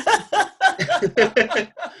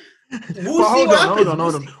 Hold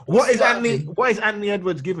on. What is Anthony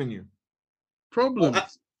Edwards giving you?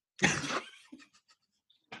 Problems.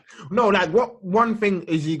 No, like what one thing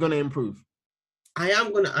is he gonna improve? I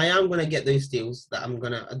am gonna get those steals that I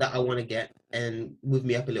want to get and move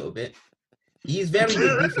me up a little bit. He's very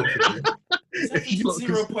good defensively.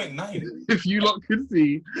 0.9. If you lot could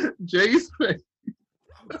see Jay's face.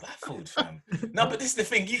 I'm baffled, fam. No, but this is the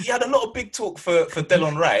thing. You had a lot of big talk for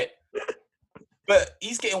Delon Wright, but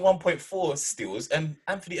he's getting 1.4 steals, and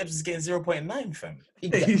Anthony Edwards is getting 0.9, fam.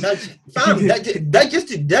 That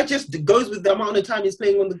just goes with the amount of time he's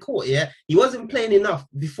playing on the court. Yeah, he wasn't playing enough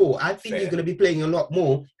before. I think he's going to be playing a lot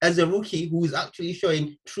more as a rookie who's actually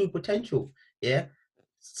showing true potential. Yeah.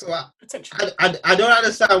 So I don't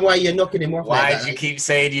understand why you're knocking him off. Why do you keep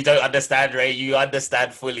saying you don't understand, Ray? You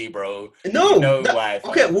understand fully, bro. No. You know why?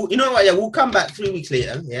 Okay, well, you know what? Yeah, we'll come back 3 weeks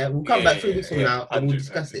later. Yeah, we'll come back 3 weeks from now and we'll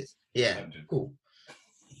discuss this. Yeah, 100. cool.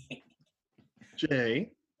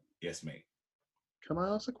 Jay. Yes, mate. Can I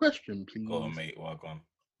ask a question, please? Go on, mate. Well, go on.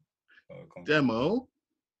 Demo.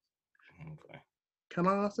 Okay. Can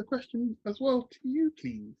I ask a question as well to you,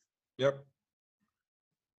 please? Yep.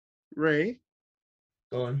 Ray.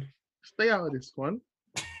 Go on. Stay out of this one.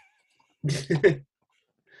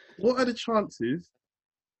 What are the chances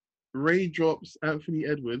Ray drops Anthony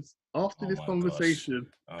Edwards after this conversation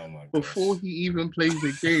before he even plays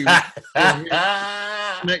the game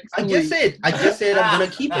next week? I just said I'm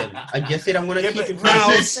gonna keep him. I just said I'm gonna keep him.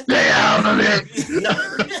 Stay out of it.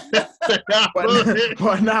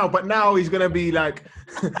 But now he's gonna be like,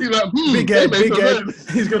 he's like big head.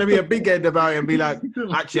 He's gonna be a big head about it and be like,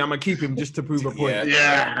 actually, I'm gonna keep him just to prove a point.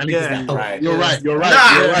 Yeah. Right. You're right.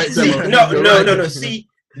 Nah, see, no. See,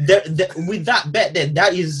 with that bet, then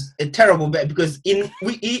that is a terrible bet because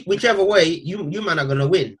whichever way you man are gonna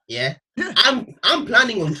win. Yeah, I'm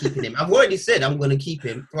planning on keeping him. I've already said I'm gonna keep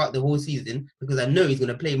him throughout the whole season because I know he's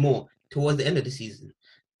gonna play more towards the end of the season.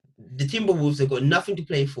 The Timberwolves have got nothing to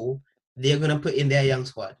play for. They're gonna put in their young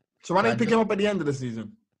squad. So why don't you pick him up at the end of the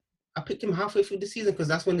season? I picked him halfway through the season because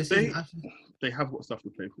that's when the season. They have got stuff to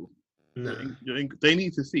play for. No. They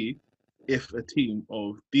need to see if a team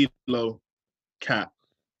of D'Lo, Cat,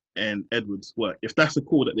 and Edwards work. If that's a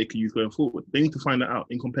call that they can use going forward, they need to find that out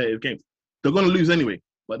in competitive games. They're going to lose anyway,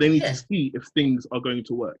 but they need to see if things are going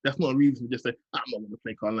to work. That's not a reason to just say, I'm not going to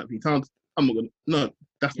play Karl-Anthony Towns. I'm not going to. No,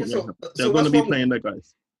 that's not going to happen. They're going to be playing their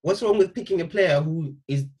guys. What's wrong with picking a player who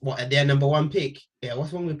is their number one pick? Yeah,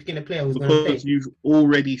 what's wrong with picking a player who's going to play? Because you've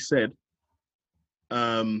already said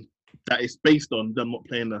that it's based on them not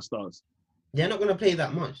playing their stars. They're not going to play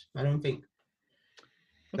that much, I don't think.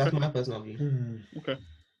 That's my personal view. Okay.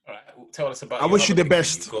 All right, tell us about. I wish you the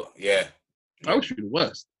best. I wish you the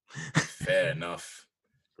worst. Fair enough.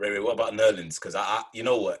 Ray, what about Nerlens? Because I, you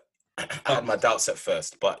know what, I had my doubts at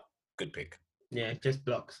first, but good pick. Yeah, just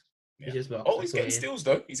blocks. Yeah. He's getting steals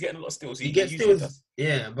though. He's getting a lot of steals. He gets steals.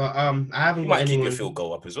 Yeah, but I haven't got anyone. Keep your field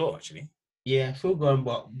goal up as well, actually. Yeah, field goal and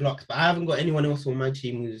blocks, but I haven't got anyone else on my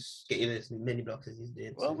team who's getting as many blocks as he's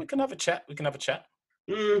doing. Well, we can have a chat.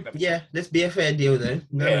 Yeah, let's be a fair deal though.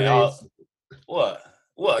 What?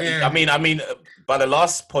 Yeah. I mean, by the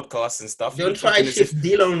last podcast and stuff. Don't try to shift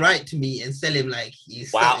Delon Wright to me and sell him like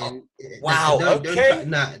he's. Wow. Don't try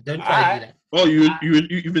to do that. Oh,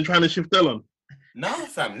 you've been trying to shift Delon. No,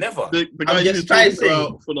 fam, never. The guy I'm just trying to say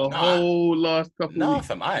for the whole last couple of weeks.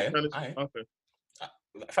 No, fam, I. Okay.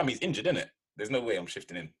 Fam, he's injured, innit? There's no way I'm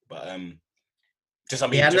shifting him. But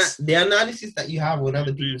the analysis that you have on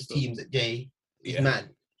other people's teams at Jay is mad.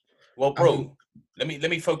 Well, bro, let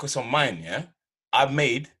me focus on mine. Yeah, I've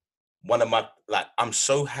made one of my I'm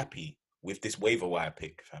so happy with this waiver wire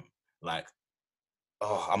pick, fam.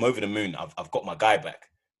 I'm over the moon. I've got my guy back.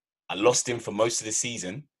 I lost him for most of the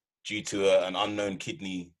season due to an unknown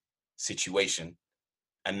kidney situation,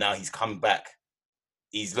 and now he's come back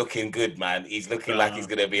He's looking good, man. He's looking like he's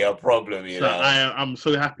gonna be a problem. You know. I'm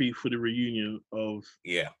so happy for the reunion of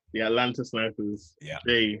the Atlanta Snipers,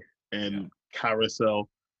 Jay and Carousel.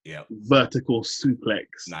 Yeah. Vertical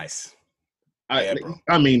suplex. Nice. You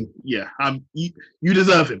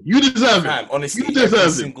deserve him. You deserve him. Honestly,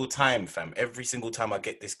 single time, fam. Every single time I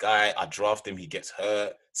get this guy, I draft him, he gets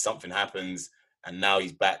hurt, something happens, and now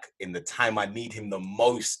he's back in the time I need him the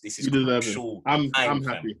most. This is crucial. I'm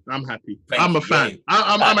happy. I'm happy. I'm a fan.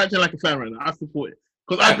 I'm acting like a fan right now. I support it.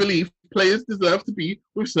 Because I believe players deserve to be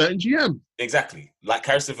with certain GMs. Exactly. Like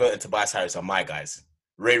Karis LeVert and Tobias Harris are my guys.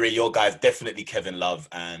 Ray, your guys, definitely Kevin Love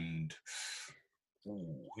and...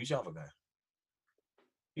 who's your other guy?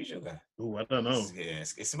 Who's your guy? Oh, I don't know.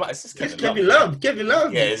 It's just Kevin Love. Kevin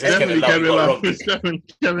Love. Yeah, it's Kevin Love. It's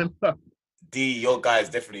Kevin Love. D, your guy is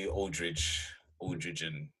definitely Aldridge,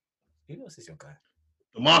 and who else is your guy?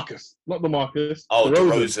 DeMarcus, not DeMarcus. Oh,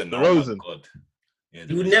 DeRozan. Oh my God. Yeah,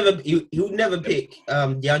 he would never pick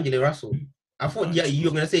D'Angelo Russell. I thought you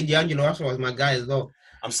were gonna say D'Angelo Russell was my guy as well.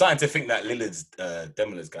 I'm starting to think that Lillard's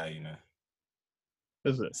Demola's guy. You know.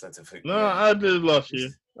 Is it? Think, no, I did it last year.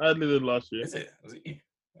 Is it? Was it you?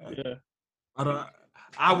 Yeah.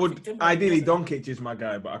 I would ideally Doncic is my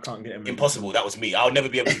guy, but I can't get him. Impossible. That was me. I'll never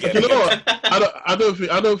be able to get him. You know what? I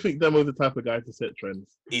don't think Demo's the type of guy to set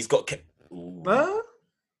trends. He's got. Kelly,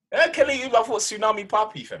 I thought Tsunami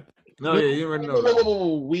Papi, fam. No, yeah, you already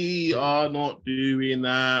know. We are not doing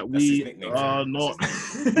that. We are not.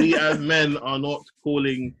 We as men are not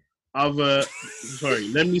calling other. Sorry,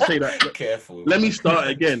 let me say that. Careful. Let me start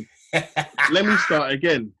again.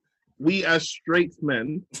 We as straight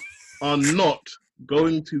men are not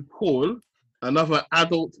going to call another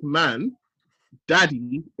adult man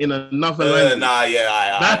daddy in another language.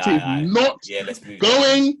 That is not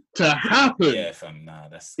going to happen. Yeah, fam,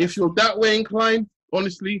 that's if you're that way inclined,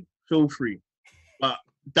 honestly, feel free. But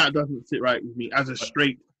that doesn't sit right with me as a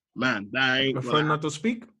straight man. That ain't prefer not to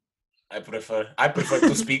speak. I prefer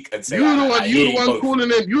to speak and say you're the one calling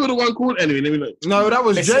it. You're the one calling anyway. Let me look. No, that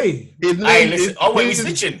was Jay. His name is. Oh wait, we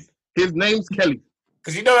switching. His name's Kelly.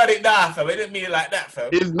 Because you know I didn't die, fam. I didn't mean it like that, fam.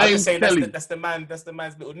 His name's Kelly. That's the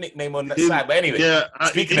man's little nickname on that side. But anyway,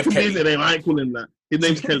 speaking of Kelly, Kelly, I ain't calling that. His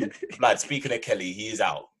name's Kelly. Like, speaking of Kelly, he is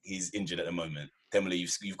out. He's injured at the moment. Definitely,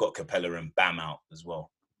 you've got Capella and Bam out as well.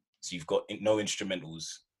 So you've got no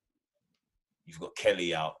instrumentals. You've got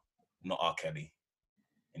Kelly out, not R. Kelly,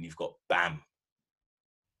 and you've got Bam.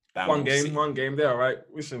 One game. They're all right.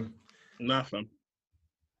 Listen, nah, fam.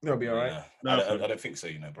 They'll be all right. Yeah. I don't think so,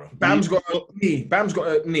 bro. Bam's got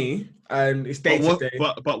a knee, and it's day to day.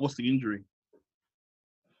 But what's the injury?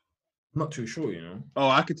 I'm not too sure, Oh,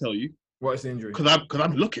 I can tell you. What is the injury? Because I've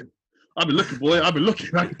been looking. Boy. I've been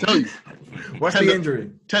looking. I can tell you. What's the injury?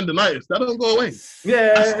 Tendonitis. That doesn't go away.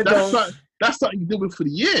 Yeah, that's something you deal with for the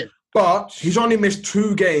year. But he's only missed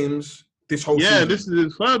 2 games this whole season. Yeah, this is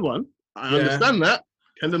his 3rd one. I understand that.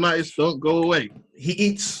 Tendonitis don't go away. He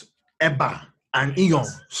eats Eba and Eon.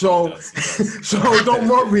 So don't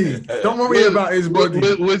worry. Don't worry about his body.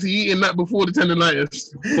 Was he eating that before the tendonitis?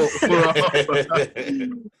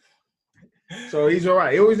 So he's all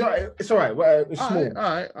right. It's all right. It's small. All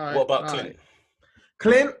right. What about Clint?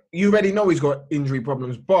 Clint, you already know he's got injury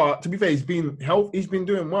problems, but to be fair, he's been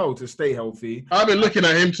doing well to stay healthy. I've been looking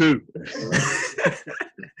at him too.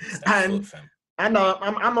 And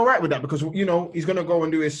I'm all right with that because he's gonna go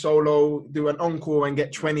and do his solo, do an encore, and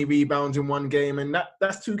get 20 rebounds in one game, and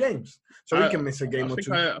that's 2 games. So he can miss a game or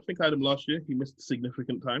 2. I think I had him last year. He missed a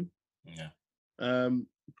significant time. Yeah.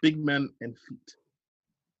 Big man and feet,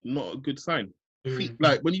 not a good sign. Feet,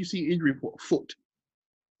 like when you see injury report, foot.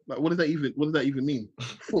 Like what does that even mean?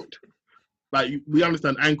 Foot. Like we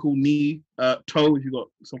understand ankle, knee, toe. If you got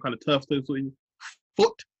some kind of turf toe,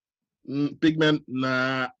 foot. Big man,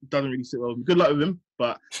 nah, doesn't really sit well with me. Good luck with him,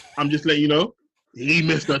 but I'm just letting you know, he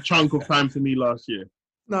missed a chunk of time for me last year.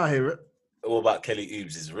 Nah, I hear it. What about Kelly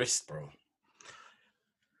Oubs' wrist, bro?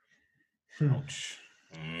 Ouch.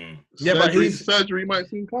 Yeah, but surgery might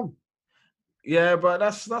soon come. Yeah, but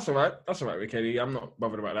that's all right. That's all right with Kelly. I'm not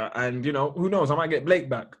bothered about that. And who knows? I might get Blake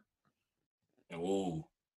back. Oh,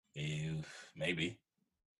 maybe.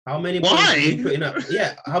 How many points are you putting up?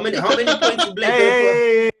 Yeah, how many points is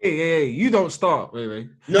Blake? Hey, you don't start, really.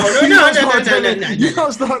 No. You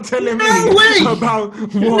can't start telling me about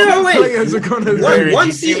what players are going to do.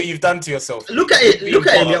 You see what you've done to yourself. Look at it.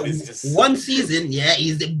 Yeah. One season,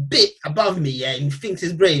 he's a bit above me, yeah, and thinks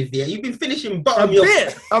he's brave, yeah. You've been finishing bottom. Your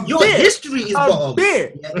history is bottom. A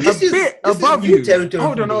bit above you.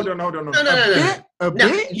 Hold on. No.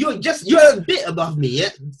 You're a bit above me, yeah.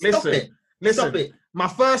 Stop it. my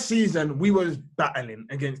first season, we was battling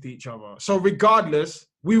against each other. So regardless,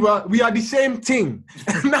 we are the same team.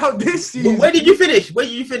 Now this season, where did you finish?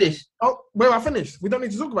 Oh, where I finished. We don't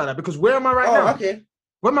need to talk about that because where am I right now? Oh, okay.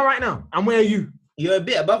 Where am I right now? And where are you? You're a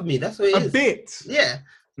bit above me. That's what it is. A bit. Yeah.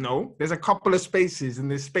 No, there's a couple of spaces in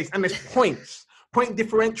this space, and there's points. Point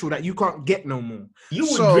differential that you can't get no more. You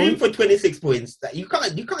would dream for 26 points. That you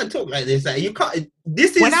can't talk like this. Like, you can't.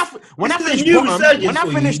 This is when I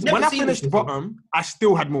finished bottom, I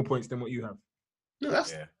still had more points than what you have. No,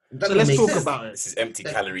 that's. Yeah. So let's talk about it. This is empty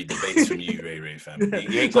calorie debates from you, Ray fam.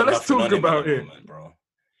 You ain't So got let's nothing talk on about him at it. the moment, bro.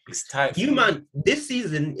 It's tight. You man, this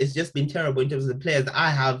season has just been terrible in terms of the players that I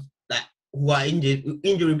have that who are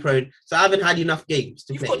injury prone. So I haven't had enough games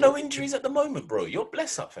to You've play. got no injuries at the moment, bro. You're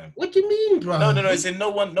blessed up, fam. What do you mean, bro? No. It's in no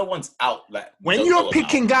one's out. Like When you're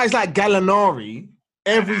picking guys like Gallinari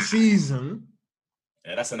every season.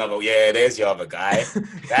 Yeah, that's another. Yeah, there's your other guy.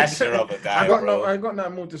 That's your other guy. I got no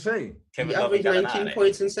more to say. He averaged 19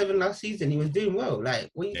 points and 7 last season. He was doing well. Like,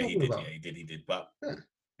 what are you talking about? Yeah, he did. But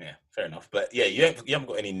yeah, fair enough. But yeah, you haven't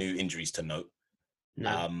got any new injuries to note.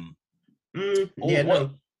 No. No.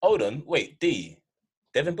 Hold on, wait, D.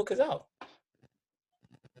 Devin Booker's out.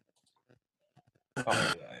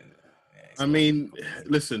 I mean,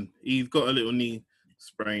 listen, he's got a little knee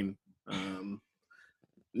sprain.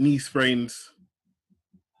 Knee sprains.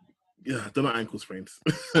 Yeah, they're not ankle sprains.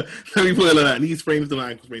 Let me put it like that. Knee sprains, they're not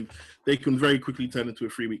ankle sprains. They can very quickly turn into a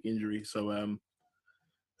 3-week injury. So,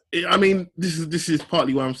 I mean, this is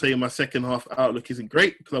partly why I'm saying my second half outlook isn't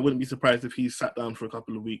great, because I wouldn't be surprised if he's sat down for a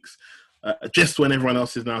couple of weeks, just when everyone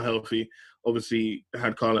else is now healthy. Obviously,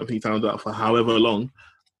 had Karl Anthony Towns out for however long,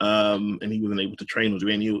 and he wasn't able to train or do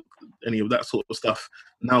any of that sort of stuff.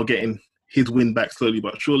 Now getting his win back slowly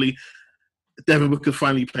but surely. Devin Booker's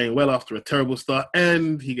finally playing well after a terrible start,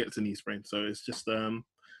 and he gets a knee sprain. So it's just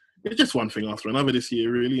one thing after another this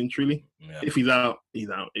year, really and truly. Yeah. If he's out,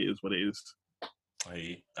 he's out. It is what it is.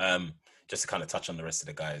 Just to kind of touch on the rest of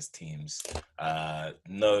the guys' teams.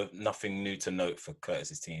 Nothing new to note for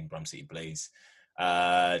Curtis's team, Brum City Blaze.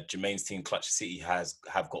 Jermaine's team, Clutch City,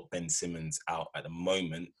 have got Ben Simmons out at the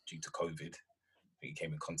moment due to COVID. I think he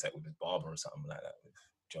came in contact with his barber or something like that with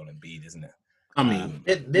Joel Embiid, isn't it? I mean,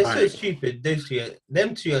 they're so stupid.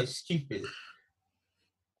 Them two are stupid.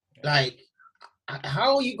 Like,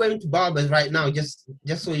 how are you going to barbers right now just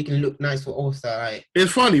so you can look nice for All-Star? Right?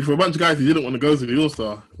 It's funny for a bunch of guys who didn't want to go to the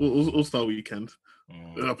All-Star weekend.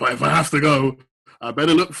 But if I have to go, I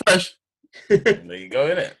better look fresh. There you go,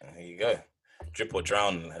 innit? There you go. Drip or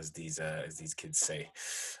drown, as these kids say.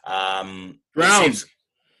 Drown.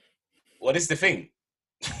 What is the thing?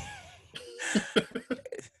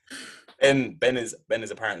 Ben is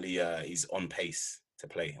apparently he's on pace to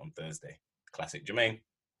play on Thursday. Classic Jermaine.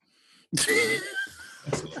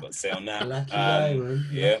 That's all I've got to say on that. Lucky guy, man.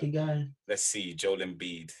 Yeah. Lucky guy. Let's see, Joel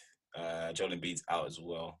Embiid. Joel Embiid's out as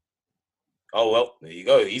well. Oh well, there you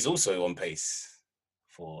go. He's also on pace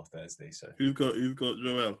for Thursday. So who's got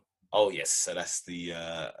Joel? Oh yes, so that's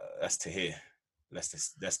Tahir.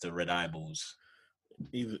 That's the Red Eyeballs.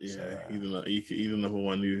 He's another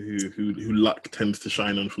one who luck tends to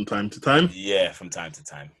shine on from time to time. Yeah, from time to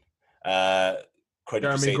time. Credit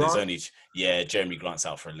Crusaders only. Yeah, Jeremy Grant's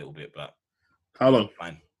out for a little bit, but how long?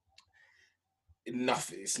 Fine.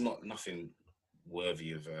 Nothing. It's not nothing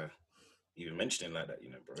worthy of even mentioning like that,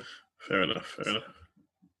 bro. Fair enough. Yeah,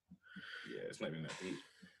 it's not even that deep.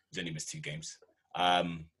 He's only missed 2 games.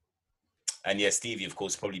 And yeah, Stevie, of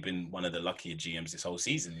course, probably been one of the luckier GMs this whole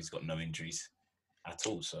season. He's got no injuries at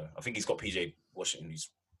all. So I think he's got PJ Washington, who's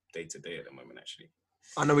day to day at the moment, actually.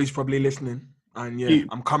 I know he's probably listening. And yeah,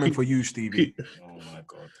 I'm coming for you, Stevie. Oh my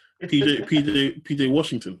God. PJ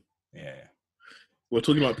Washington. Yeah. We're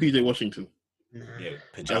talking about PJ Washington. Yeah,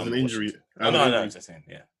 as an injury. No, I'm just saying,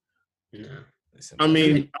 yeah. No. Listen, I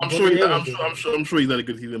mean, I'm sure he's had a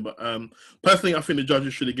good season, but personally, I think the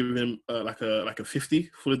judges should have given him like a 50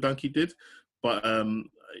 for the dunk he did. But who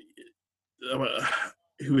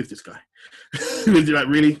is this guy? Who is he, like,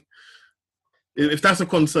 really? If that's a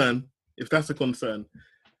concern,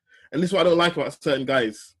 and this is what I don't like about certain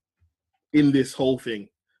guys in this whole thing.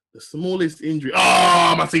 The smallest injury.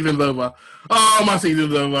 Oh, my season's over.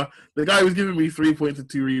 The guy who's giving me 3 points and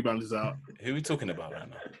 2 rebounds is out. Who are we talking about right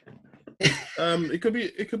now? It could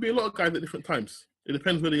be a lot of guys at different times. It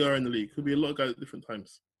depends where they are in the league. It could be a lot of guys at different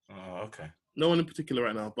times. Oh, okay. No one in particular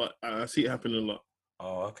right now, but I see it happening a lot.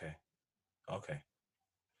 Oh, okay.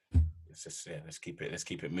 Let's keep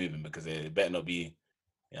it moving, because it better not be, you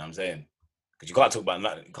know what I'm saying? Because you can't talk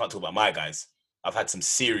about my guys. I've had some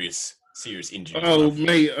serious Serious injury. Oh,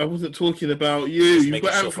 mate, I wasn't talking about you. You've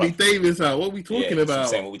got Anthony Davis out. What are we talking about? I'm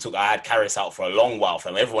saying what we took. I had Karras out for a long while,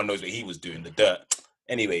 fam. Everyone knows what he was doing, the dirt.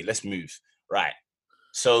 Anyway, let's move. Right.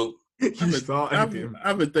 So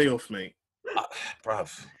have a day off, mate.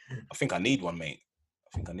 Bruv, I think I need one, mate.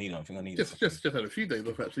 I think I need just had a few days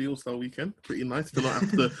off actually. All-Star weekend, pretty nice to not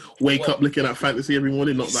have to wake up looking at fantasy every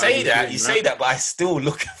morning. You say that, but I still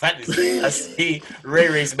look at fantasy. I see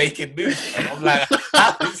Ray's making moves, and I'm like,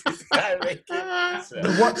 how is this guy making moves?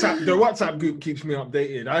 The WhatsApp group keeps me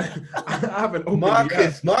updated. I haven't opened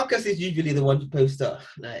Marcus is usually the one to post up,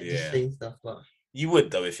 just saying stuff. But you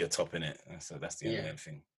would though if you're topping it. So that's the only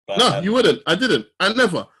thing. But, no, you wouldn't. I didn't. I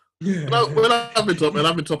never. Yeah. When I've been top, and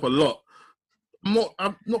I've been top a lot.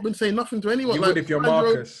 I've not been saying nothing to anyone. You would if you're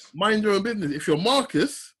Marcus. Mind your own business. If you're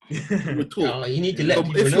Marcus, you would talk. Oh, you need to let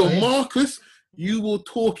people if know. If you're Marcus, you will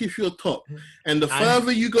talk if you're top. And the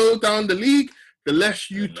further you go down the league, the less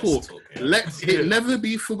you talk. Let it never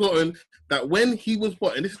be forgotten that when he was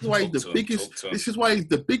and this is why he's the biggest. This is why he's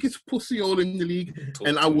the biggest pussyhole in the league.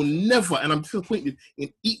 And I will never, and I'm disappointed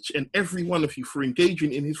in each and every one of you for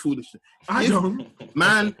engaging in his foolishness.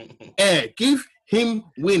 Man, air. Give him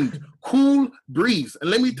wind, cool breeze. And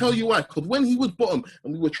let me tell you why. Because when he was bottom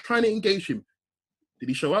and we were trying to engage him, did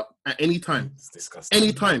he show up at any time? It's disgusting.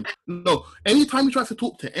 Anytime. No. Anytime he tries to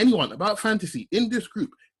talk to anyone about fantasy in this group,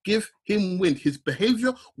 give him wind. His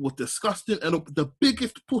behavior was disgusting and the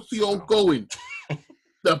biggest pussy going.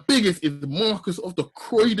 The biggest is Marcus of the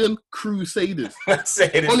Croydon Crusaders.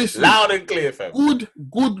 Honestly, loud and clear, fam. Good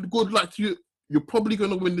luck to you. You're probably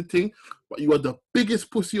going to win the thing, but you are the biggest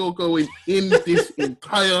pussy going in this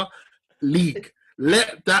entire league.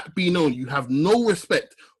 Let that be known. You have no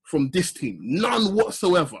respect from this team. None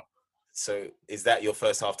whatsoever. So is that your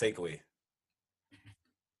first half takeaway?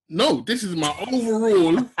 No, this is my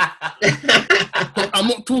overall. I'm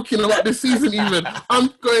not talking about this season even.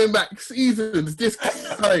 I'm going back seasons. This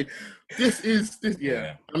guy.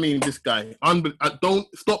 Yeah. I mean, this guy. Don't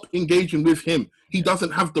stop engaging with him. He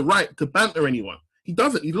doesn't have the right to banter anyone. He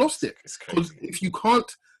doesn't. He lost it. Because if you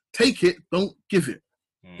can't take it, don't give it.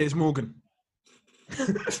 It's Morgan.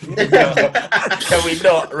 Can we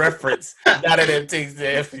not reference none of them things to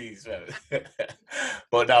FPs, man?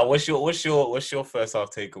 But now, what's your first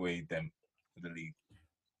half takeaway then for the league?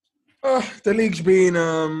 The league's been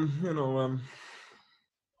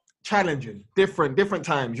challenging, different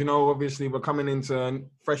times. Obviously we're coming into a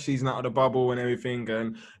fresh season out of the bubble and everything,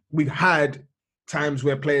 and we've had times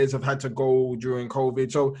where players have had to go during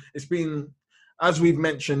COVID. So it's been, as we've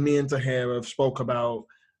mentioned, me and Tahir have spoke about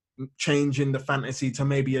changing the fantasy to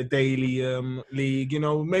maybe a daily league.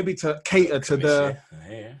 Maybe to cater to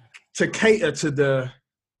the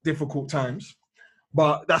difficult times.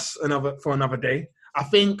 But that's another day. I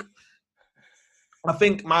think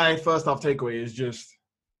my first half takeaway is just,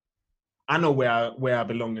 I know where I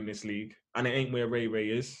belong in this league, and it ain't where Ray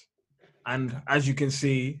is. And as you can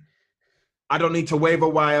see, I don't need to waiver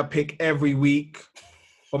wire pick every week,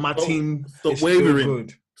 but my team is still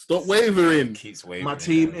good. Stop wavering. Keeps wavering. My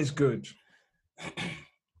team is good.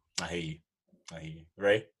 I hear you.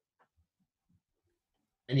 Ray?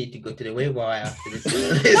 I need to go to the waiver wire after this.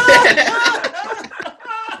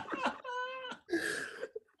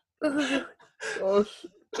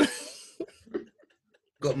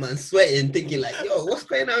 Got man sweating, thinking like, yo, what's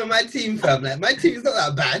going on with my team, fam? Like, my team's not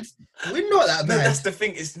that bad. We're not that bad. No, that's the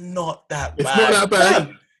thing. It's not that bad. It's not that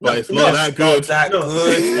bad. But it's not that good.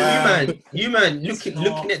 You man,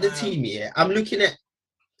 looking at the team, yeah. I'm looking at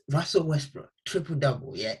Russell Westbrook, triple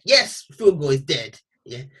double, yeah. Yes, field goal is dead,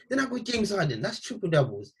 yeah. Then I got James Harden, that's triple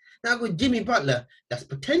doubles. Then I got Jimmy Butler, that's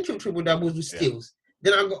potential triple doubles with steals.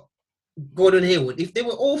 Then I got Gordon Hayward. If they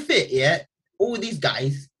were all fit, yeah, all these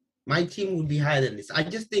guys, my team would be higher than this. I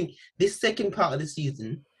just think this second part of the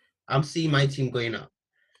season, I'm seeing my team going up.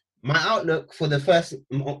 My outlook for the first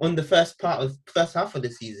half of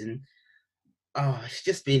the season, it's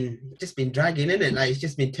just been dragging, isn't it? Like, it's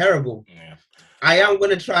just been terrible. Yeah. I am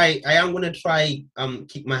gonna try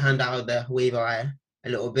keep my hand out of the waiver wire a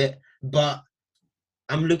little bit, but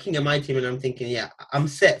I'm looking at my team and I'm thinking, yeah, I'm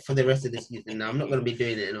set for the rest of the season now. I'm not gonna be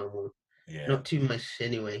doing it no more. Yeah. Not too much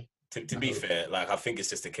anyway. To be fair, like, I think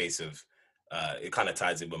it's just a case of it kind of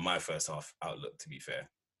ties in with my first half outlook, to be fair.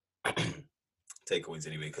 Takeaways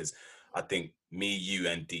anyway, because I think me, you,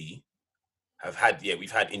 and D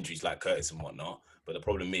we've had injuries like Curtis and whatnot, but the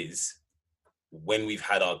problem is when we've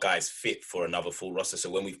had our guys fit for another full roster, so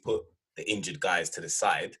when we've put the injured guys to the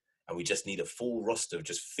side and we just need a full roster of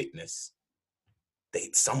just fitness,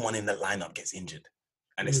 someone in the lineup gets injured.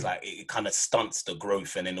 And it's like, it kind of stunts the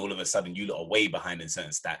growth, and then all of a sudden you lot are way behind in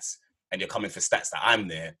certain stats and you're coming for stats that I'm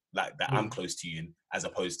there, like that I'm close to you in, as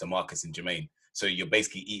opposed to Marcus and Jermaine. So you're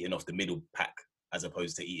basically eating off the middle pack as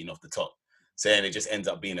opposed to eating off the top. So then it just ends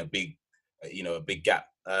up being a big gap.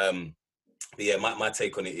 But yeah, my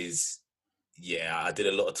take on it is, yeah, I did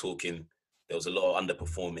a lot of talking. There was a lot of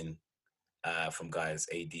underperforming from guys.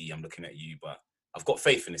 AD, I'm looking at you, but I've got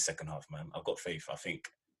faith in the second half, man. I've got faith. I think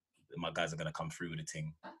my guys are going to come through with the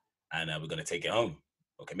team, and we're going to take it home.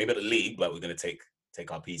 Okay, maybe not the league, but we're going to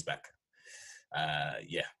take our P's back.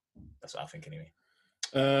 Yeah, that's what I think anyway.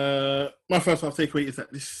 My first half takeaway is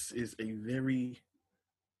that this is a very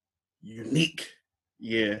unique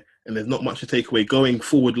year, and there's not much to take away going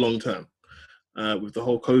forward long term. With the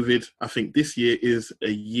whole COVID, I think this year is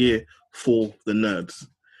a year for the nerds.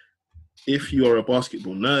 If you're a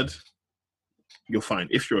basketball nerd, you're fine.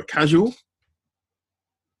 If you're a casual,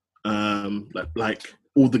 like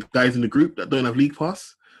all the guys in the group that don't have league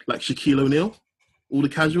pass, like Shaquille O'Neal, all the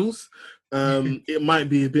casuals, it might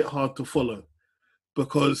be a bit hard to follow,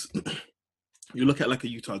 because you look at like a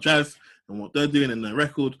Utah Jazz and what they're doing in their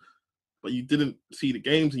record, but you didn't see the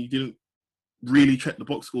games and you didn't really check the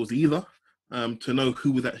box scores either to know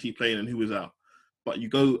who was actually playing and who was out. But you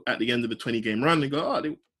go at the end of the 20-game run and go,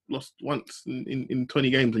 they lost once in 20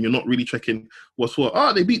 games, and you're not really checking what's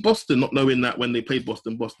what. They beat Boston, not knowing that when they played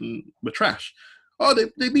Boston were trash.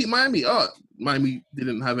 They beat Miami. Miami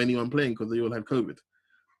didn't have anyone playing because they all had COVID.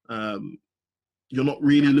 You're not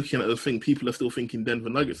really looking at the thing. People are still thinking Denver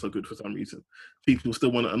Nuggets are good for some reason. People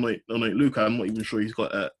still want to anoint Luka. I'm not even sure he's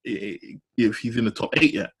got if he's in the top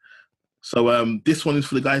 8 yet. So this one is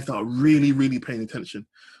for the guys that are really, really paying attention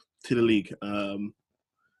to the league. But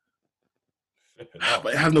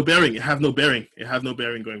it has no bearing. It has no bearing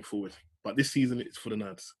going forward. But this season, it's for the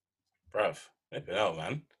nerds. Bruv, flip it out,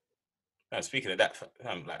 man. Now, speaking of that,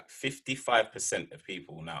 like 55% of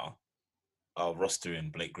people now are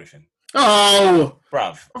rostering Blake Griffin. Oh,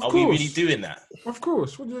 bruv, are we really doing that? Of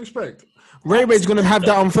course. What do you expect? Ray Ray's going to have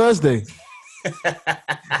that on Thursday.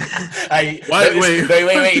 Wait.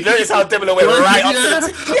 Notice how Demolo went right up to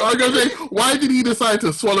the I was going to say, why did he decide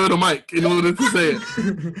to swallow the mic in order to say it?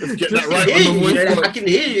 Let's get that right on the voice. I can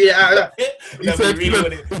hear you. He said,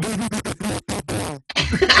 really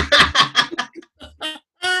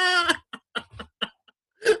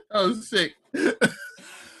I was sick.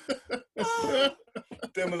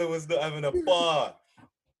 Demolo was not having a bar.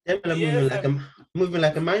 Demolo moving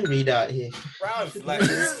like a mind reader out here. Bruv, like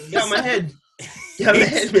get out my head. Get out my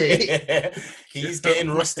head, mate. He's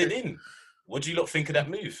getting rusted in. What do you lot think of that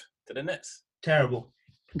move to the Nets? Terrible.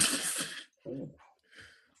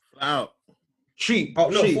 Wow. Cheap. Oh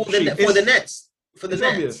no, for the Nets. For the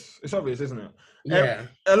Nets. Obvious. It's obvious, isn't it? Yeah.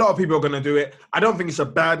 A lot of people are going to do it. I don't think it's a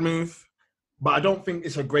bad move, but I don't think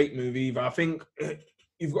it's a great move either. I think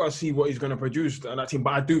you've got to see what he's going to produce on that team.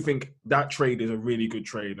 But I do think that trade is a really good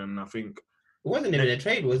trade, and I think it wasn't even a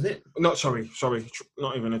trade, was it? No, sorry,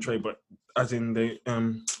 not even a trade, but as in the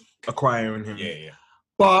acquiring him. Yeah.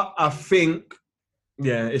 But I think,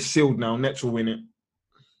 it's sealed now. Nets will win it.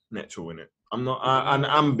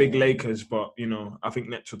 I'm big Lakers, but I think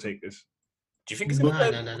Nets will take this. Do you think it's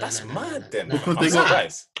gonna? That's mad, then. Because they got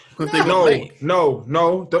guys.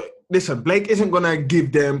 No. Listen, Blake isn't gonna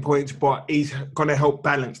give them points, but he's gonna help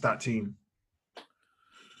balance that team.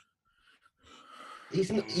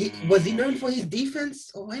 Was he known for his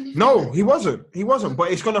defense or anything? No, he wasn't. But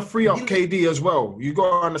it's going to free up KD as well. You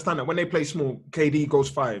got to understand that when they play small, KD goes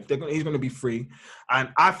 5. He's going to be free, and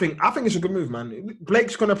I think it's a good move, man.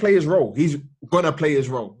 Blake's going to play his role. He's going to play his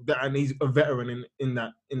role, and he's a veteran in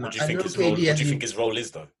that. What do you think his role? What do you think his role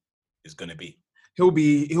is though? Is going to be? He'll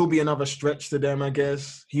be another stretch to them, I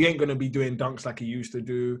guess. He ain't going to be doing dunks like he used to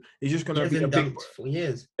do. He's just going to be a big for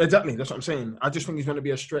years. Exactly, that's what I'm saying. I just think he's going to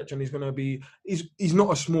be a stretch, and he's going to be. He's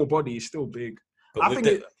not a small body. He's still big. But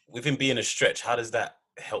with him being a stretch, how does that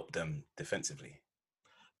help them defensively?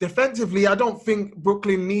 Defensively, I don't think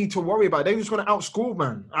Brooklyn need to worry about it. They're just going to outscore,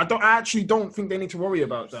 man. I actually don't think they need to worry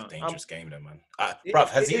about that. It's a dangerous game, though, man. Bruv,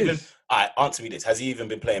 has he even? Answer me this: has he even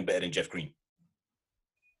been playing better than Jeff Green?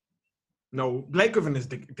 No, Blake Griffin has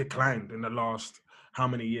declined in the last how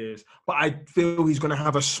many years? But I feel he's going to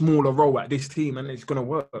have a smaller role at this team, and it's going to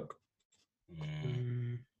work. I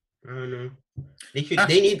don't know.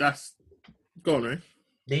 Go on, Ray.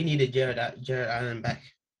 They needed Jared Allen back.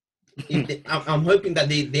 I'm hoping that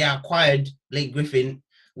they acquired Blake Griffin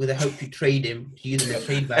with a hope to trade him to use him as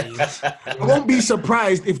trade value. I won't be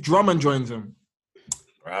surprised if Drummond joins him.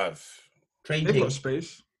 Bruv. They've got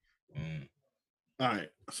space. All right,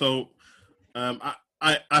 so. I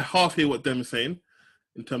half hear what Dem is saying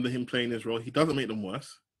in terms of him playing his role. He doesn't make them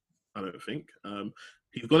worse, I don't think.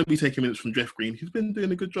 He's going to be taking minutes from Jeff Green. He's been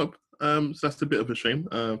doing a good job. So that's a bit of a shame.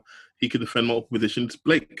 He could defend multiple positions.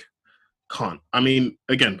 Blake can't. I mean,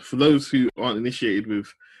 again, for those who aren't initiated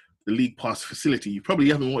with the League Pass facility, you probably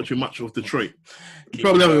haven't watched much of Detroit. You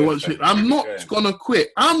probably haven't watched it. I'm not going to quit.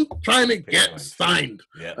 I'm trying to get signed.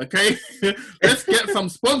 Yeah. Okay? Let's get some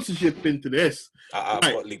sponsorship into this. I've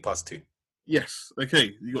got League Pass too. Yes.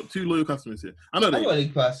 Okay. You got 2 loyal customers here. I know that. I got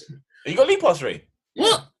League Pass. You got League Pass, Ray?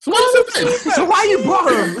 What? So why you dead? So why you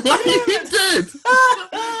bottom? Why you dead?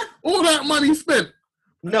 All that money spent.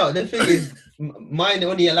 No, the thing is, mine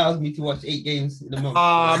only allows me to watch 8 games in a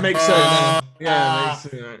month. Makes sense. Makes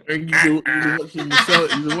sense. You're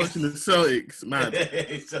watching the Celtics, man.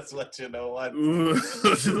 He's just watching the one.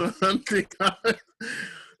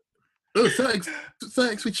 Oh,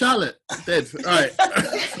 Celtics with Charlotte. Dead. All right.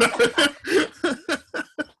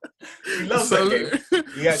 He loves that game.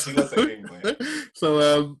 He actually loves that game, man.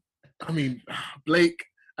 So, I mean, Blake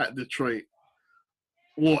at Detroit.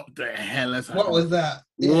 What the hell has happened? What was that?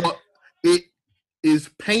 What? It is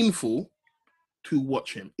painful to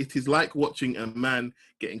watch him. It is like watching a man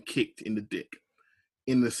getting kicked in the dick,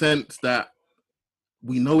 in the sense that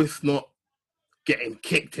we know it's not getting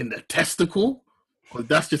kicked in the testicle, because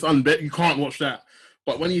that's just unbet. You can't watch that.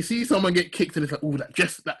 But when you see someone get kicked and it's like, oh, that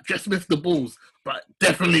just missed the balls, but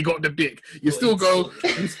definitely got the dick. You still go,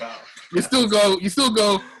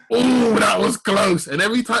 oh, that was close. And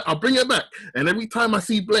every time I'll bring it back, and every time I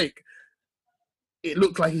see Blake, it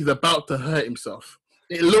looks like he's about to hurt himself.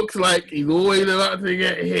 It looks like he's always about to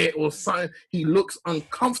get hit or something. He looks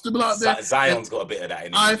uncomfortable out there. Zion's got a bit of that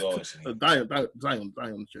in him as well.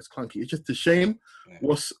 Zion's just clunky. It's just a shame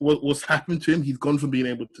what's happened to him. He's gone from being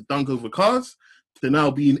able to dunk over cars to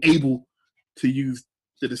now being able to use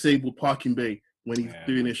the disabled parking bay when he's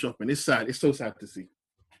doing his shopping. It's sad. It's so sad to see.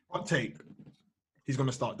 Hot take. He's going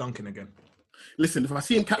to start dunking again. Listen, if I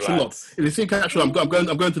see him catch a lob, I'm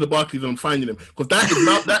going to the Barclays and I'm finding him, because that's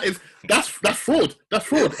fraud. That's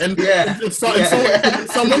fraud. And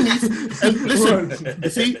someone needs. And listen, you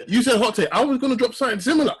see, you said hot take. I was going to drop something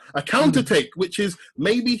similar, a counter take, which is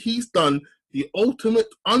maybe he's done the ultimate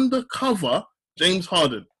undercover James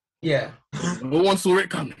Harden. Yeah. No one saw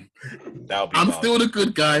it coming. I'm still the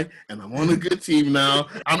good guy, and I'm on a good team now.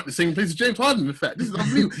 I'm at the same place as James Harden. In fact, this is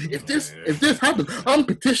unbelievable. If this happens, I'm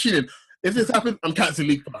petitioning. If this happens, I'm cancelling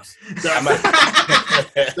League Pass. There,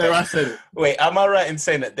 I said it. Wait, am I right in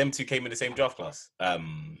saying that them two came in the same draft class?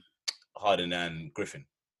 Harden and Griffin.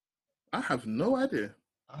 I have no idea.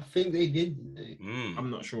 I think they did.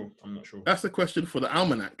 I'm not sure. That's a question for the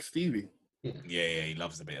Almanac, Stevie. Yeah, he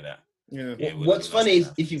loves a bit of that. Yeah. What's funny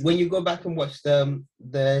is when you go back and watch the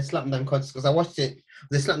Slam Dunk contest, because I watched it,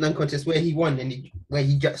 the Slam Dunk contest where he won and where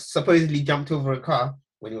he just supposedly jumped over a car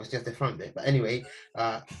when he was just the front there. But anyway,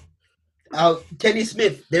 Kenny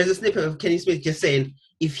Smith. There's a snippet of Kenny Smith just saying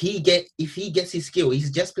if he gets his skill,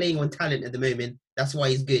 he's just playing on talent at the moment. That's why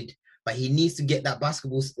he's good. But he needs to get that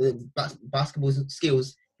basketball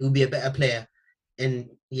skills. He'll be a better player, and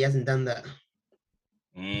he hasn't done that.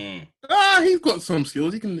 He's got some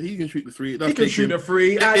skills. He can shoot the three. He can shoot the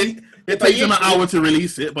free. It takes him an hour to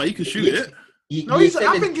release it, but he can shoot it.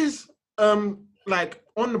 I think he's like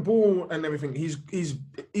on the ball and everything. He's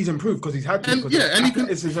improved because he's had to. And he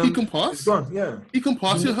can pass. It's gone. Yeah, he can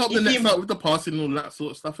pass. He'll help the next out with the passing and all that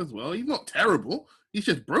sort of stuff as well. He's not terrible. He's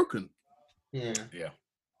just broken. Yeah.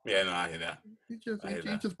 No, I hear that. He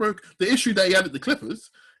just broke. The issue that he had at the Clippers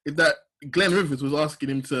is that Glenn Rivers was asking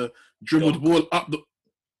him to dribble the ball up the.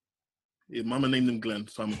 Yeah, Mama named him Glenn,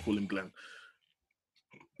 so I'm gonna call him Glenn.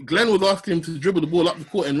 Glenn was asking him to dribble the ball up the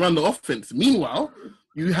court and run the offense. Meanwhile,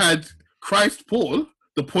 you had Christ Paul,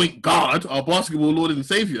 the point guard, our basketball lord and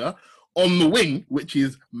savior, on the wing, which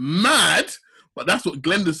is mad, but that's what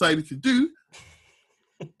Glenn decided to do.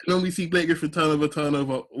 And then we see Blake Griffin turnover,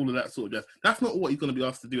 all of that sort of jazz. That's not what he's going to be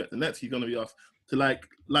asked to do at the Nets. He's going to be asked to, like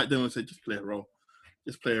Dylan said, just play a role.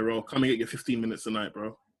 Come and get your 15 minutes tonight,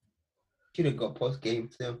 bro. Should have got post game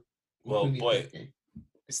too. Well, boy,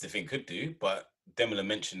 this the thing could do, but Demela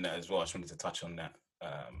mentioned that as well. I just wanted to touch on that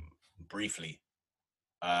briefly.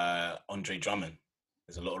 Andre Drummond.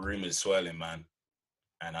 There's a lot of rumors swirling, man.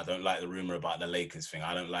 And I don't like the rumor about the Lakers thing.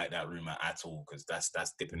 I don't like that rumor at all, because that's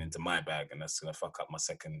dipping into my bag, and that's gonna fuck up my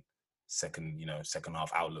second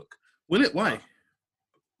half outlook. Will it? Why?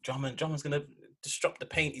 Drummond's gonna disrupt the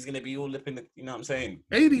paint. He's gonna be all up in the. You know what I'm saying?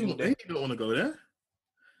 AD don't want to go there.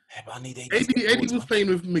 Yeah, but I need AD was playing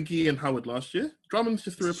with McGee and Howard last year. Drummond's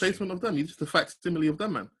just a replacement of them. He's just a facsimile of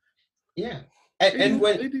them, man. Yeah, and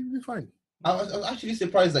when AD will be fine. I was actually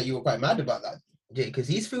surprised that you were quite mad about that, Jay, because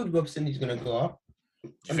his field goal percentage is gonna go up.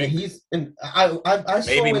 I mean, he's. I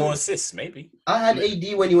maybe more assists. Maybe I had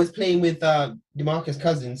AD when he was playing with DeMarcus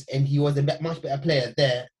Cousins, and he was a much better player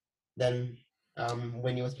there than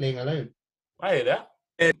when he was playing alone. I hear that.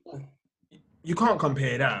 You can't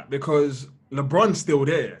compare that because LeBron's still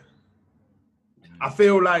there. I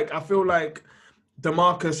feel like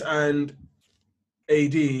DeMarcus and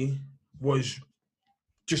AD was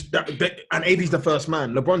just that, and AD's the first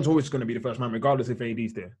man. LeBron's always going to be the first man, regardless if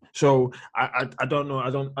AD's there. So I don't know.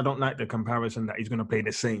 I don't like the comparison that he's going to play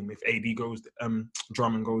the same if AD goes,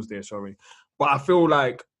 Drummond goes there. Sorry, but I feel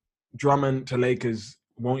like Drummond to Lakers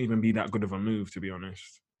won't even be that good of a move, to be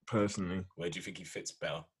honest. Personally, where do you think he fits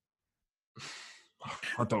better?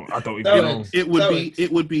 I don't even know. It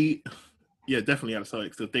would be. Yeah, definitely out of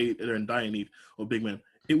Celtics. If they're in dire need of big men,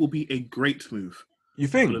 it will be a great move. You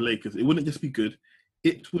think? For the Lakers, it wouldn't just be good.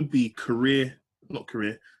 It would be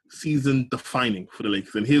season defining for the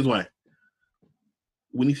Lakers. And here's why.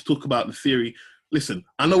 We need to talk about the theory. Listen,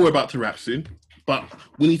 I know we're about to wrap soon, but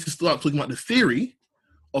we need to start talking about the theory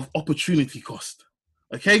of opportunity cost.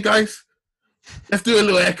 Okay, guys? Let's do a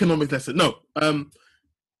little economic lesson. No,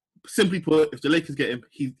 simply put, if the Lakers get him,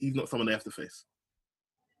 he's not someone they have to face.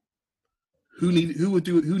 Who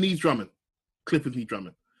needs Drummond? Clippers need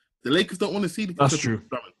Drummond. The Lakers don't want to see the Clippers with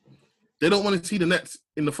Drummond. They don't want to see the Nets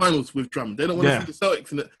in the finals with Drummond. They don't want to see the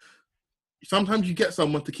Celtics in it. Sometimes you get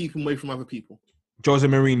someone to keep him away from other people. Jose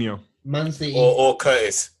Mourinho. Man City. Or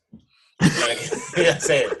Curtis. That's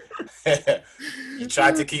it. You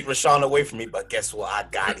tried to keep Rashawn away from me, but guess what? I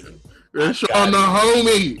got him. Rashawn the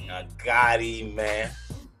homie. I got him, man.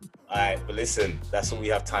 All right, but listen, that's all we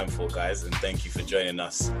have time for, guys. And thank you for joining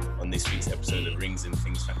us on this week's episode of Rings and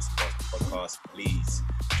Things Fantasy Basketball Podcast. Please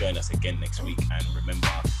join us again next week. And remember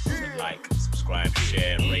to like, subscribe,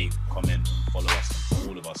 share, rate, comment, follow us on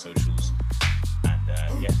all of our socials.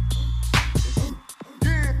 And yeah.